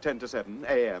here at 10 to 7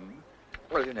 a.m.?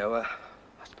 Well, you know, I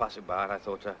was passing by and I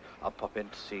thought I'll pop in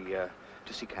to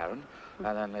see Karen.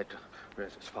 And then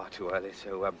it's far too early,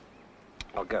 so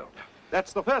I'll go.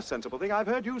 That's the first sensible thing I've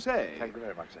heard you say. Thank you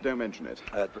very much, sir. Don't mention it.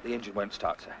 But the engine won't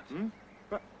start, sir. Hmm?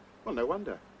 Well, no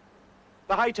wonder.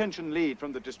 The high-tension lead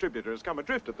from the distributor has come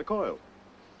adrift at the coil.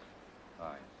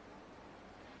 Aye.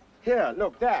 Here,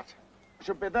 look, that.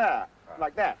 Should be there,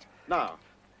 like that. Now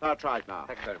try it now.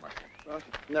 Thank you very much.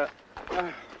 No.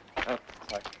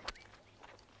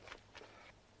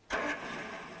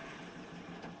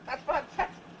 That's fantastic.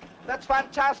 That's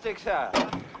fantastic, sir.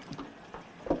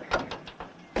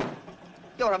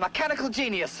 You're a mechanical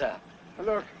genius, sir.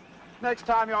 Look, next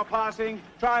time you're passing,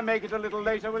 try and make it a little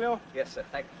later, will you? Yes, sir.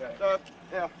 Thank you very much.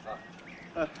 Here.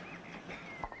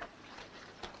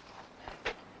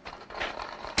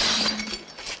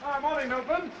 Hi, morning,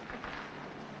 Milton.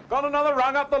 Got another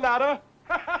rung up the ladder?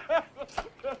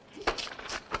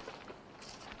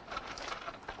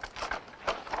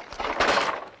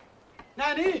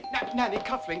 Nanny? Nanny,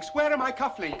 cufflinks. Where are my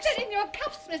cufflinks? They're in your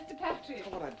cuffs, Mr. Patrick.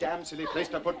 Oh, what a damn silly place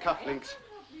to put cufflinks.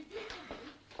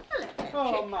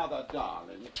 Oh, Mother,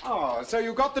 darling. Oh, so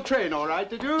you got the train all right,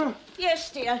 did you?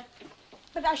 Yes, dear.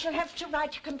 But I shall have to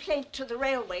write a complaint to the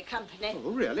railway company.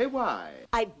 Oh, really? Why?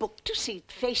 I booked a seat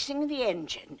facing the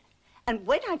engine. And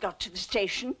when I got to the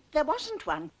station, there wasn't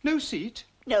one. No seat?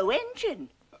 No engine.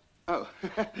 Oh,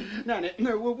 Nanny,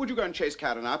 no, would you go and chase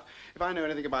Karen up? If I know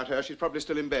anything about her, she's probably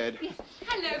still in bed. Yes.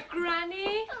 Hello,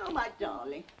 Granny. Oh, my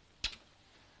darling.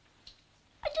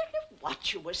 I don't know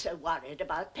what you were so worried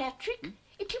about, Patrick.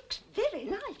 It looks very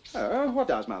nice. Oh, what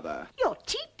does, Mother? Your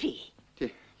teepee.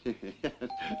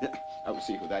 Oh,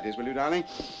 see who that is, will you, darling?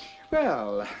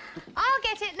 Well... I'll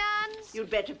get it, Nance. You'd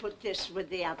better put this with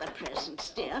the other presents,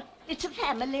 dear. It's a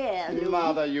family heirloom.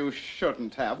 Mother, you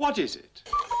shouldn't have. What is it?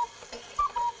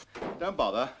 Don't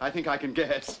bother. I think I can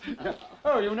guess.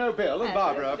 Oh, you know Bill and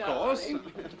Barbara, of course.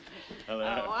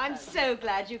 Hello. Oh, I'm so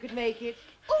glad you could make it.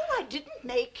 Oh, I didn't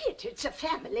make it. It's a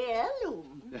family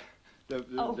heirloom.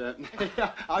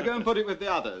 I'll go and put it with the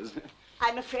others.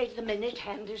 I'm afraid the minute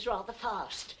hand is rather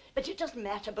fast. But it doesn't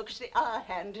matter because the hour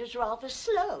hand is rather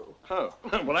slow. Oh,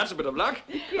 well, that's a bit of luck.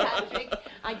 Patrick,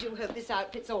 I do hope this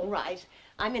outfit's all right.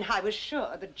 I mean, I was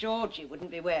sure that Georgie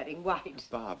wouldn't be wearing white.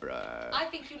 Barbara. I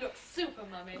think you look super,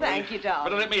 Mummy. Thank you,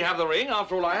 darling. Better let me have the ring.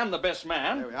 After all, I am the best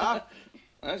man. There we are.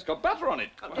 It's got butter on it.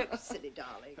 Oh, don't be silly,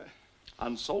 darling.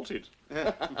 Unsalted. Oh,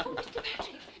 Mr.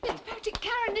 Patrick, Mr. Patrick,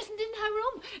 Karen isn't in her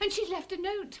room, and she's left a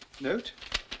note. Note?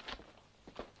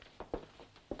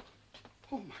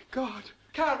 Oh, my God.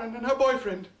 Karen and her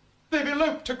boyfriend. They've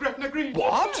eloped to Gretna Green.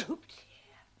 What?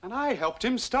 And I helped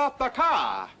him start the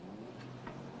car.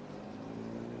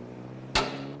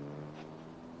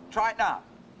 Try it now.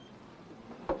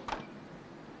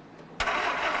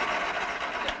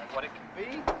 What it can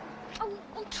be? Oh,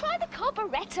 well, try the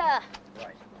carburettor.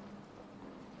 Right.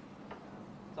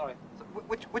 Sorry. So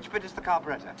which bit is the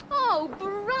carburettor? Oh,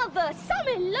 brother, some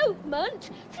elopement.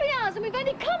 3 hours and we've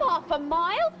only come half a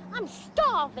mile. I'm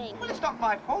starving. Well, it's not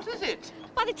my fault, is it?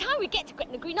 By the time we get to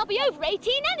Gretna Green, I'll be over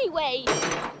 18 anyway.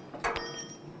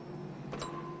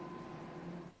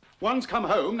 One's come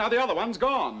home, now the other one's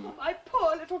gone. My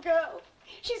poor little girl.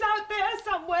 She's out there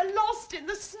somewhere, lost in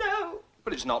the snow.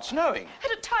 But it's not snowing.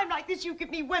 At a time like this, you give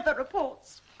me weather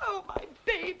reports. Oh, my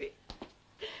baby.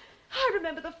 I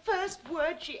remember the first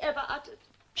word she ever uttered.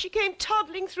 She came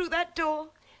toddling through that door,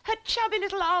 her chubby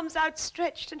little arms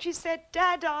outstretched, and she said,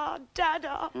 Dada,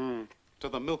 Dada. To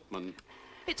the milkman.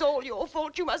 It's all your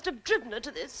fault. You must have driven her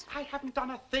to this. I haven't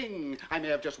done a thing. I may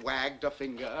have just wagged a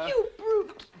finger. You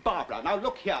brute. Barbara, now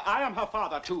look here. I am her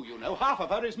father too, you know. Half of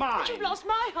her is mine. But you've lost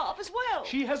my half as well.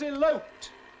 She has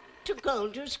eloped. To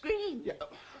Golders Green. Yeah.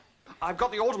 I've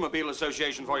got the Automobile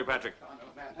Association for you, Patrick. Oh, no,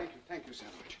 man, thank you so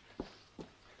much.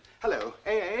 Hello,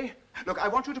 AA. Look, I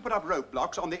want you to put up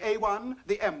roadblocks on the A1,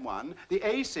 the M1, the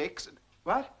A6.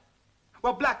 What?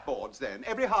 Well, blackboards then,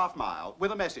 every half mile,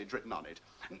 with a message written on it.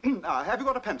 Have you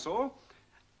got a pencil?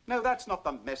 No, that's not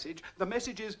the message. The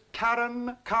message is,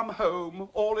 Karen, come home,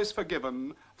 all is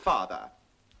forgiven, father.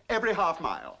 Every half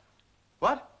mile.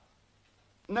 What?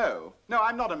 No,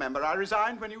 I'm not a member. I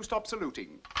resigned when you stopped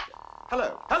saluting.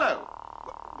 Hello.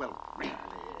 Well, really.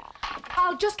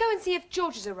 I'll just go and see if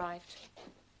George has arrived.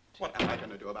 What am I going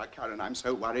to do about Karen? I'm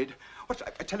so worried. What, should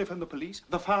I telephone the police?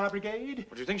 The fire brigade?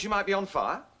 What, do you think she might be on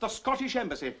fire? The Scottish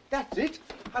Embassy. That's it.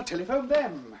 I'll telephone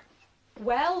them.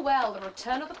 Well, well, the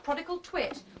return of the prodigal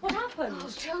twit. What happened? Oh,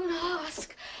 don't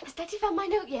ask. Has Daddy found my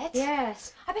note yet?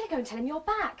 Yes. I better go and tell him you're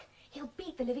back. He'll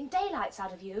beat the living daylights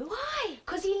out of you. Why?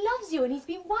 Because he loves you and he's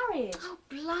been worried. Oh,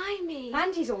 blimey.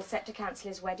 And he's all set to cancel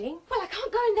his wedding. Well, I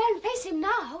can't go in there and face him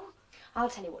now. I'll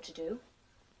tell you what to do.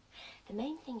 The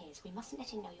main thing is we mustn't let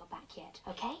him know you're back yet,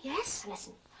 okay? Yes. And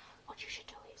listen, what you should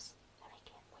do is very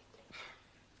carefully.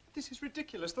 This is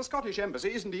ridiculous. The Scottish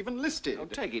Embassy isn't even listed. Oh,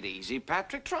 take it easy,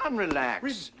 Patrick. Try and relax.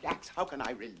 Relax? How can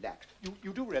I relax?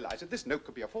 You do realize that this note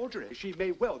could be a forgery. She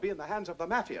may well be in the hands of the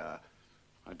mafia.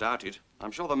 I doubt it.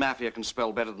 I'm sure the mafia can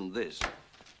spell better than this.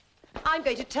 I'm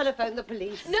going to telephone the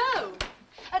police. No!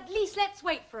 At least let's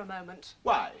wait for a moment.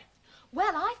 Why?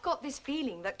 Well, I've got this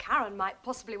feeling that Karen might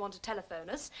possibly want to telephone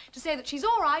us to say that she's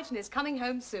all right and is coming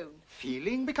home soon.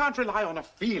 Feeling? We can't rely on a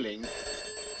feeling.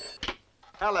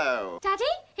 Hello. Daddy,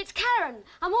 it's Karen.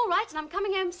 I'm all right and I'm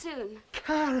coming home soon.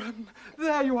 Karen,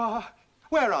 there you are.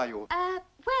 Where are you?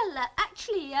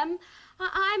 Actually, I'm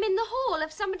in the hall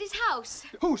of somebody's house.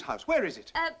 Whose house? Where is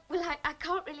it? Well, I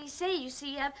can't really say, you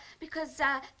see, because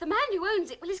the man who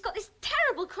owns it, well, he's got this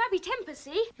terrible crabby temper,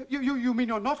 see? You mean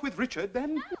you're not with Richard,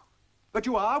 then? No. But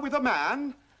you are with a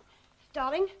man?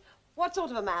 Darling, what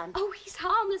sort of a man? Oh, he's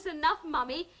harmless enough,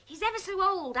 Mummy. He's ever so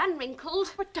old and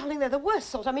wrinkled. But, darling, they're the worst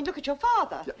sort. I mean, look at your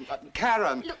father.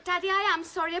 Karen. Look, Daddy, I am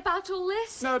sorry about all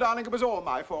this. No, darling, it was all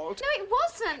my fault. No, it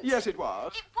wasn't. Yes, it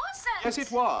was. It wasn't. Yes, it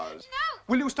was. No.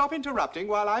 Will you stop interrupting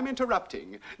while I'm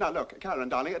interrupting? Now, look, Karen,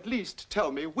 darling, at least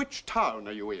tell me, which town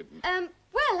are you in?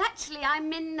 Well, actually,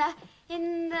 I'm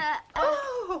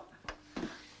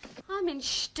I'm in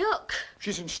Stuck.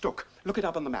 She's in Stuck. Look it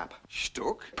up on the map.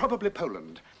 Stuck? Probably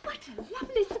Poland. What a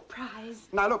lovely surprise.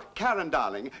 Now, look, Karen,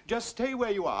 darling, just stay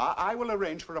where you are. I will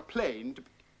arrange for a plane to...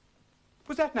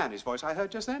 Was that Nanny's voice I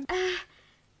heard just then?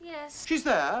 Yes. She's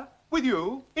there, with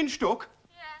you, in Stuck.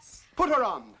 Yes. Put her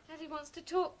on. Daddy wants to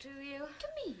talk to you. To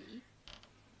me?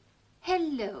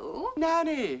 Hello?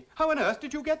 Nanny, how on earth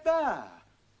did you get there?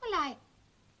 Well,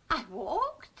 I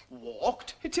walked.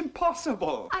 Walked? It's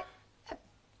impossible.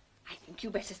 I think you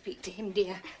better speak to him,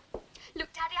 dear.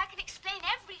 Look, Daddy, I can explain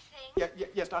everything.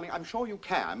 Yes, darling, I'm sure you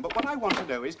can, but what I want to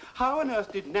know is, how on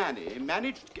earth did Nanny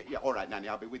manage to get... Yeah, all right, Nanny,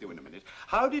 I'll be with you in a minute.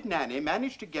 How did Nanny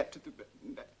manage to get to the...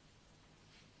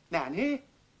 Nanny?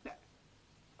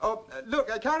 Oh, look,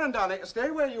 Karen, darling, stay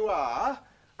where you are.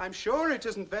 I'm sure it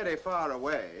isn't very far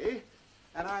away.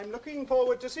 And I'm looking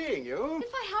forward to seeing you.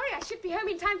 If I hurry, I should be home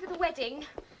in time for the wedding.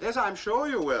 Yes, I'm sure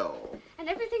you will. And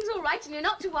everything's all right and you're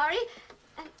not to worry.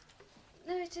 And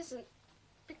no, it isn't.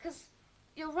 Because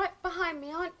you're right behind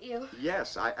me, aren't you?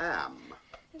 Yes, I am.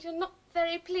 And you're not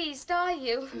very pleased, are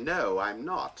you? No, I'm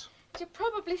not. You're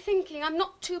probably thinking I'm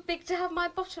not too big to have my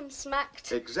bottom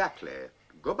smacked. Exactly.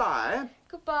 Goodbye.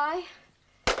 Goodbye.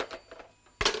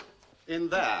 In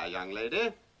there, young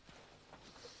lady.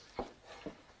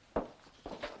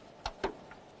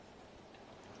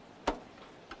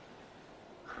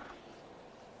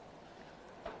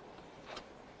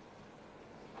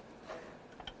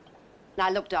 Now,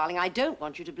 look, darling, I don't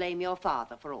want you to blame your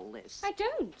father for all this. I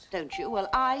don't. Don't you? Well,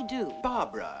 I do.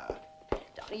 Barbara.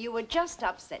 Darling, you were just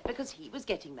upset because he was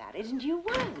getting married and you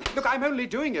weren't. Look, I'm only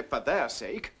doing it for their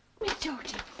sake. Miss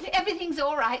Georgie, everything's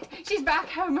all right. She's back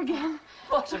home again.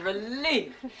 What a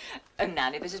relief. Oh,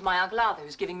 Nanny, this is my Uncle Arthur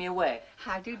who's giving me away.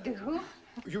 How do you do?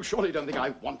 You surely don't think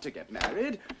I want to get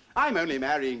married. I'm only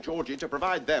marrying Georgie to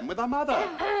provide them with a mother.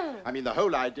 I mean, the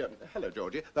whole idea... Hello,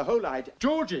 Georgie. The whole idea...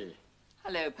 Georgie!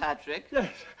 Hello, Patrick.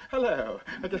 Yes, hello.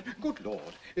 Good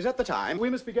Lord, is that the time? We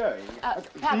must be going.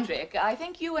 Patrick, I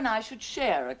think you and I should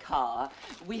share a car.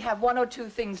 We have one or two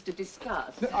things to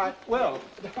discuss.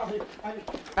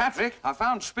 Patrick, I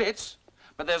found Spitz,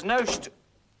 but there's no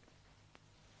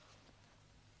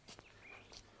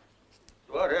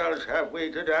What else have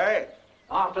we today?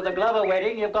 After the Glover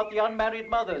wedding, you've got the unmarried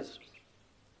mothers.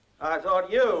 I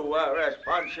thought you were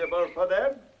responsible for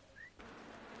them.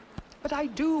 But I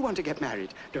do want to get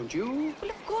married, don't you?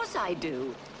 Well, of course I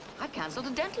do. I've cancelled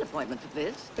a dental appointment for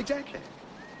this. Exactly.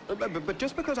 But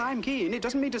just because I'm keen, it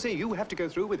doesn't mean to say you have to go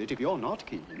through with it if you're not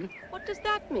keen. What does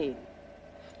that mean?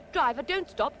 Driver, don't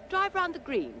stop. Drive round the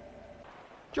green.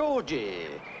 Georgie.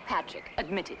 Patrick,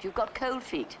 admit it. You've got cold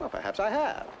feet. Well, perhaps I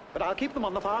have. But I'll keep them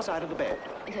on the far side of the bed.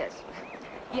 Yes.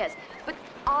 Yes. But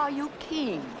are you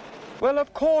keen? Well,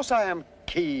 of course I am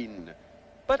keen.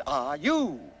 But are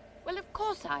you? Well, of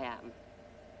course I am.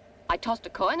 I tossed a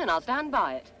coin and I'll stand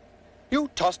by it. You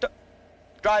tossed a...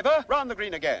 Driver, round the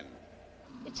green again.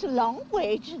 It's a long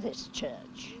way to this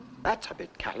church. That's a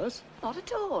bit callous. Not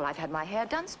at all. I've had my hair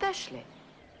done specially.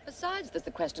 Besides, there's the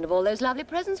question of all those lovely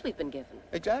presents we've been given.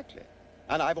 Exactly.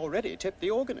 And I've already tipped the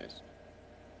organist.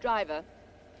 Driver,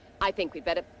 I think we'd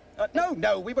better...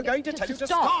 No, we were going to tell you to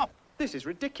stop. stop. This is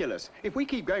ridiculous. If we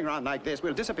keep going round like this,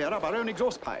 we'll disappear up our own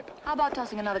exhaust pipe. How about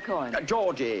tossing another coin?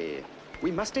 Georgie,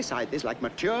 we must decide this like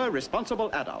mature,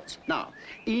 responsible adults. Now,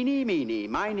 eeny, meeny,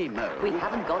 miny, mo. We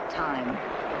haven't got time.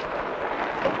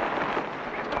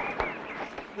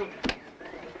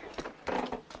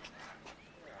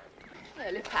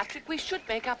 Really, Patrick, we should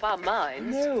make up our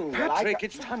minds. No, Patrick,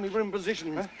 it's time we were in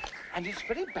position. And it's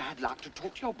very bad luck to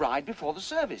talk to your bride before the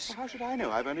service. Well, how should I know?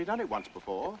 I've only done it once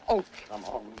before. Oh, come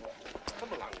on. Come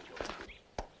along,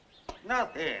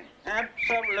 Nothing.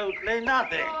 Absolutely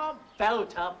nothing. Oh,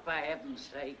 belt up, for heaven's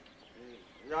sake.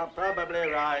 You're probably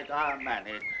right. I'll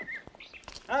manage.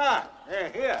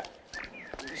 Here.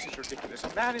 This is ridiculous.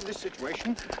 A man in this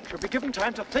situation should be given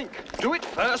time to think. Do it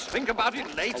first, think about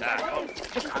it later.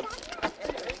 Look out.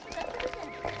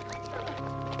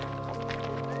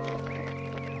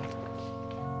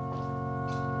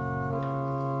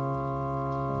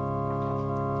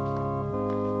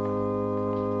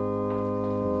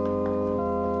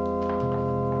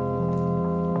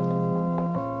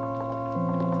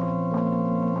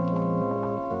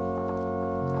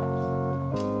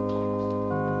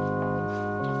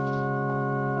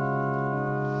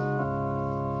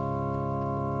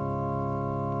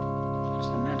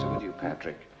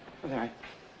 Patrick. Well, I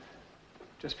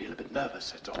just feel a bit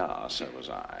nervous, that's all. Ah, so was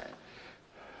I.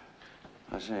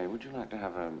 I say, would you like to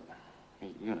have a,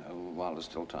 you know, while there's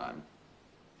still time?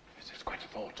 Yes, it's quite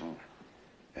important.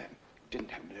 Didn't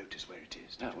happen to notice where it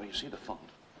is. No, well, you see the font.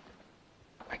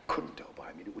 I couldn't, Delby.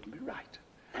 I mean, it wouldn't be right.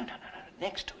 No.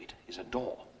 Next to it is a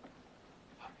door.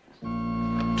 Too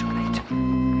late.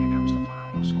 Here comes the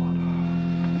firing squad.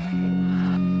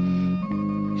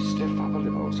 Stiff upper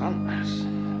lip, old son.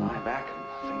 Lie back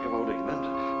and think of old England.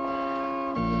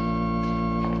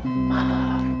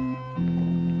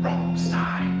 Wrong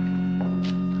side.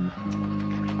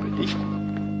 Ready?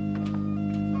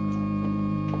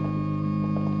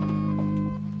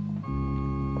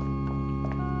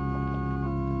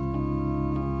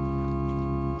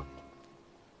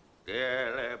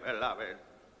 Dearly beloved,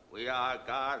 we are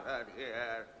gathered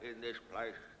here in this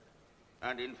place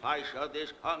and in face of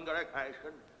this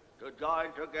congregation to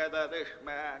join together this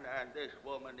man and this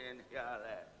woman in here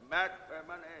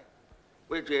matrimony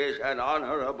which is an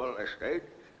honourable estate,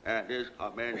 and is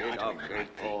commended of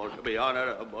St. Paul to be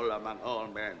honourable among all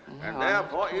men, and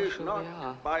therefore is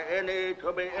not by any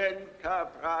to be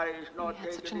enterprised, nor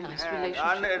taken in hand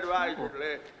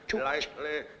unadvisedly,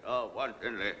 lightly, or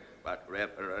wantonly, but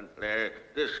reverently,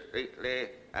 discreetly,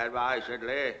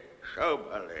 advisedly,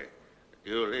 soberly,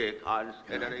 duly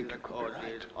considering the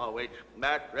causes for which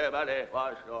matrimony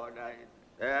was ordained.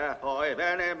 Therefore, if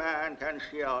any man can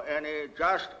show any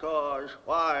just cause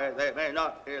why they may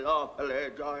not be lawfully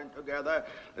joined together,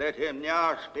 let him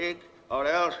now speak, or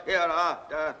else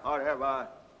hereafter forever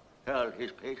hold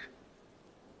his peace.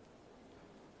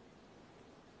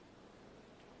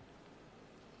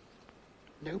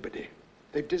 Nobody.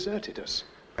 They've deserted us.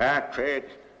 Patrick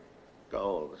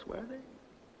Goldsworthy.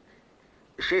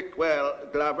 Sit well,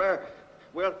 Glover.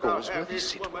 Goldsworthy,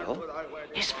 sit well.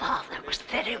 His father was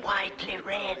very widely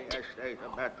read. Estate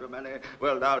of matrimony.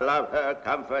 Wilt thou love her,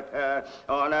 comfort her,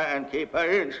 honour and keep her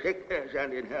in sickness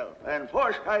and in health, and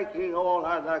forsaking all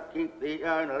other, keep thee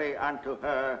only unto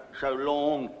her, so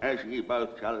long as ye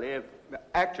both shall live?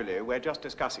 Actually, we're just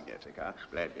discussing it, Vicar.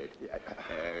 Splendid.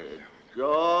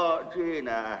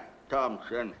 Georgina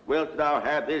Thompson, wilt thou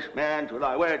have this man to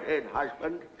thy wedded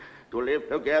husband, to live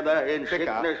together in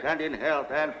sickness and in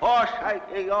health, and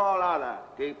forsaking all other,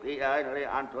 keep thee only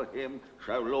unto him,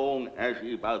 so long as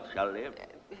ye both shall live?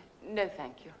 No,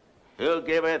 thank you. Who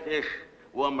giveth this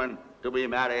woman to be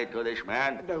married to this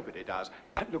man? Nobody does.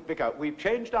 Look, Vicar, we've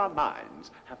changed our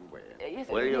minds, haven't we? Yes,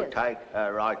 Will you take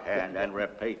her right hand and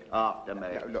repeat after me?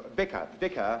 No, look, Vicar.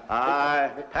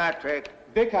 I, Patrick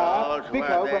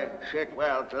Goldsworthy, sit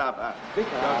well, Glover.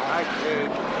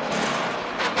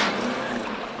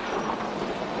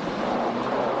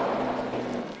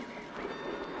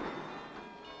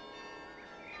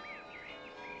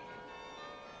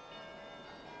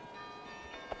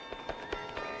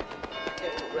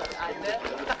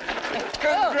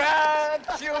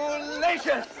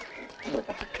 Congratulations!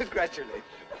 Congratulations.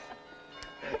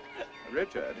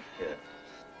 Richard,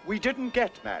 we didn't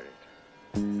get married.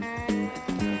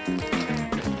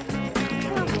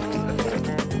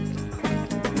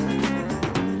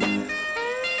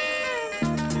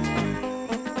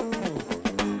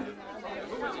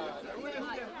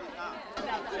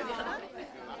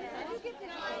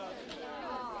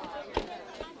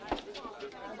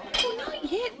 Oh,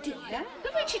 not yet, dear.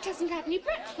 But Richard doesn't have any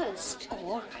breakfast. Oh,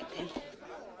 all right then.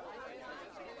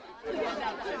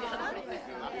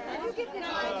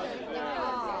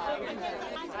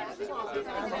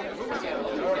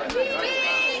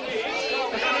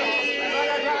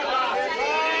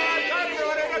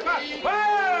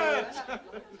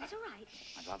 That's all right.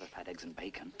 I'd rather have had eggs and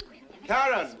bacon.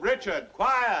 Karen, Richard,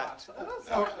 quiet.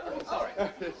 Sorry.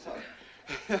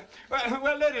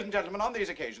 Well, ladies and gentlemen, on these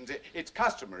occasions, it's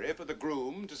customary for the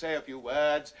groom to say a few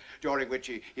words during which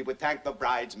he would thank the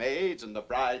bridesmaids and the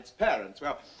bride's parents.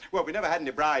 Well, we never had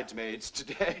any bridesmaids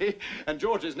today, and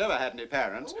George has never had any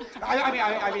parents.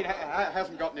 I mean,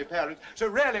 hasn't got any parents. So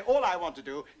really, all I want to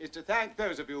do is to thank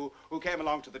those of you who came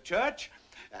along to the church,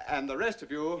 and the rest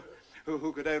of you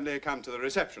who could only come to the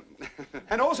reception.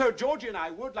 And also, Georgie and I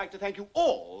would like to thank you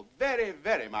all very,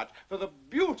 very much for the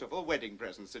beautiful wedding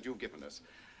presents that you've given us.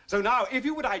 So now, if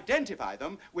you would identify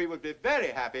them, we would be very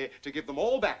happy to give them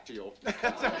all back to you.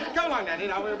 So, go along, Nanny.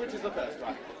 Now, which is the first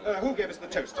one? Who gave us the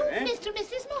toaster, eh? Mr. and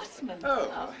Mrs. Mossman.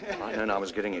 Oh. If I'd known I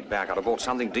was getting it back, I'd have bought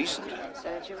something decent.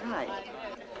 Serves you right.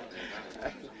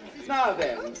 Now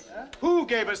then, who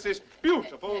gave us this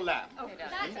beautiful lamp? Oh,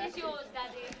 that is yours,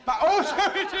 Daddy. Oh,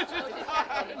 sorry, it is.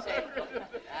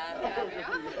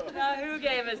 Now, who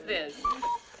gave us this?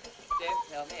 Don't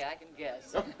tell me, I can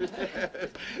guess.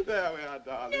 There we are,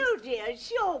 darling. No, dear,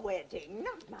 it's your wedding,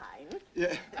 not mine.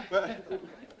 Yeah, well...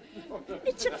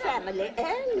 It's a family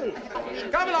heirloom.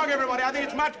 Come along, everybody. I think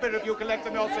it's much better if you collect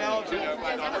them yourselves. You know,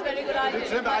 That's a very good idea.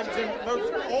 It's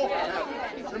most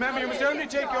awful. Remember, you must only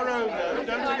take your own, though.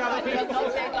 Don't take other people's.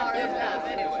 Don't take our own lamp,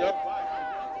 anyway.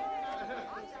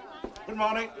 Good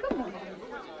morning. Good morning.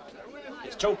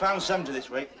 It's £2.70 this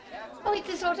week. Oh, it's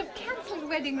a sort of cancelled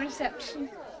wedding reception.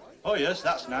 Oh, yes,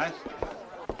 that's nice.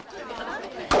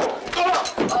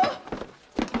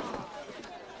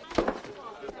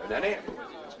 Nanny,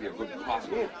 must be a good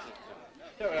party.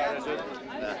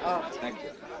 Oh, thank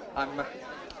you. I'm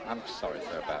sorry,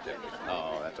 sir, about it.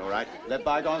 Oh, that's all right. Let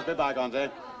bygones be bygones, eh?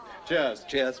 Cheers.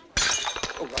 Cheers.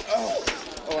 I'm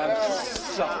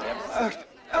sorry.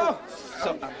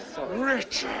 I'm sorry.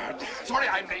 Richard! Sorry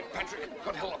I'm late, Patrick.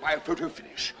 Got held up by a photo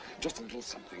finish. Just a little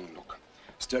something, look.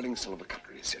 Sterling silver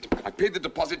cutlery set. I paid the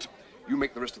deposit. You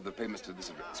make the rest of the payments to this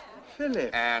address.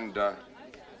 Philip. And,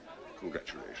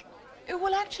 congratulations.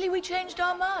 Well, actually, we changed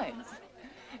our minds.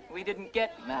 We didn't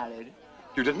get married.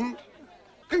 You didn't?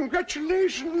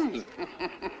 Congratulations.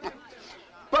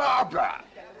 Barbara!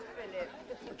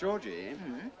 Georgie,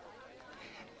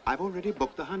 I've already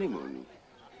booked the honeymoon.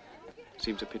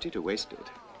 Seems a pity to waste it.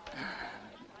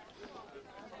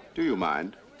 Do you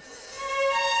mind?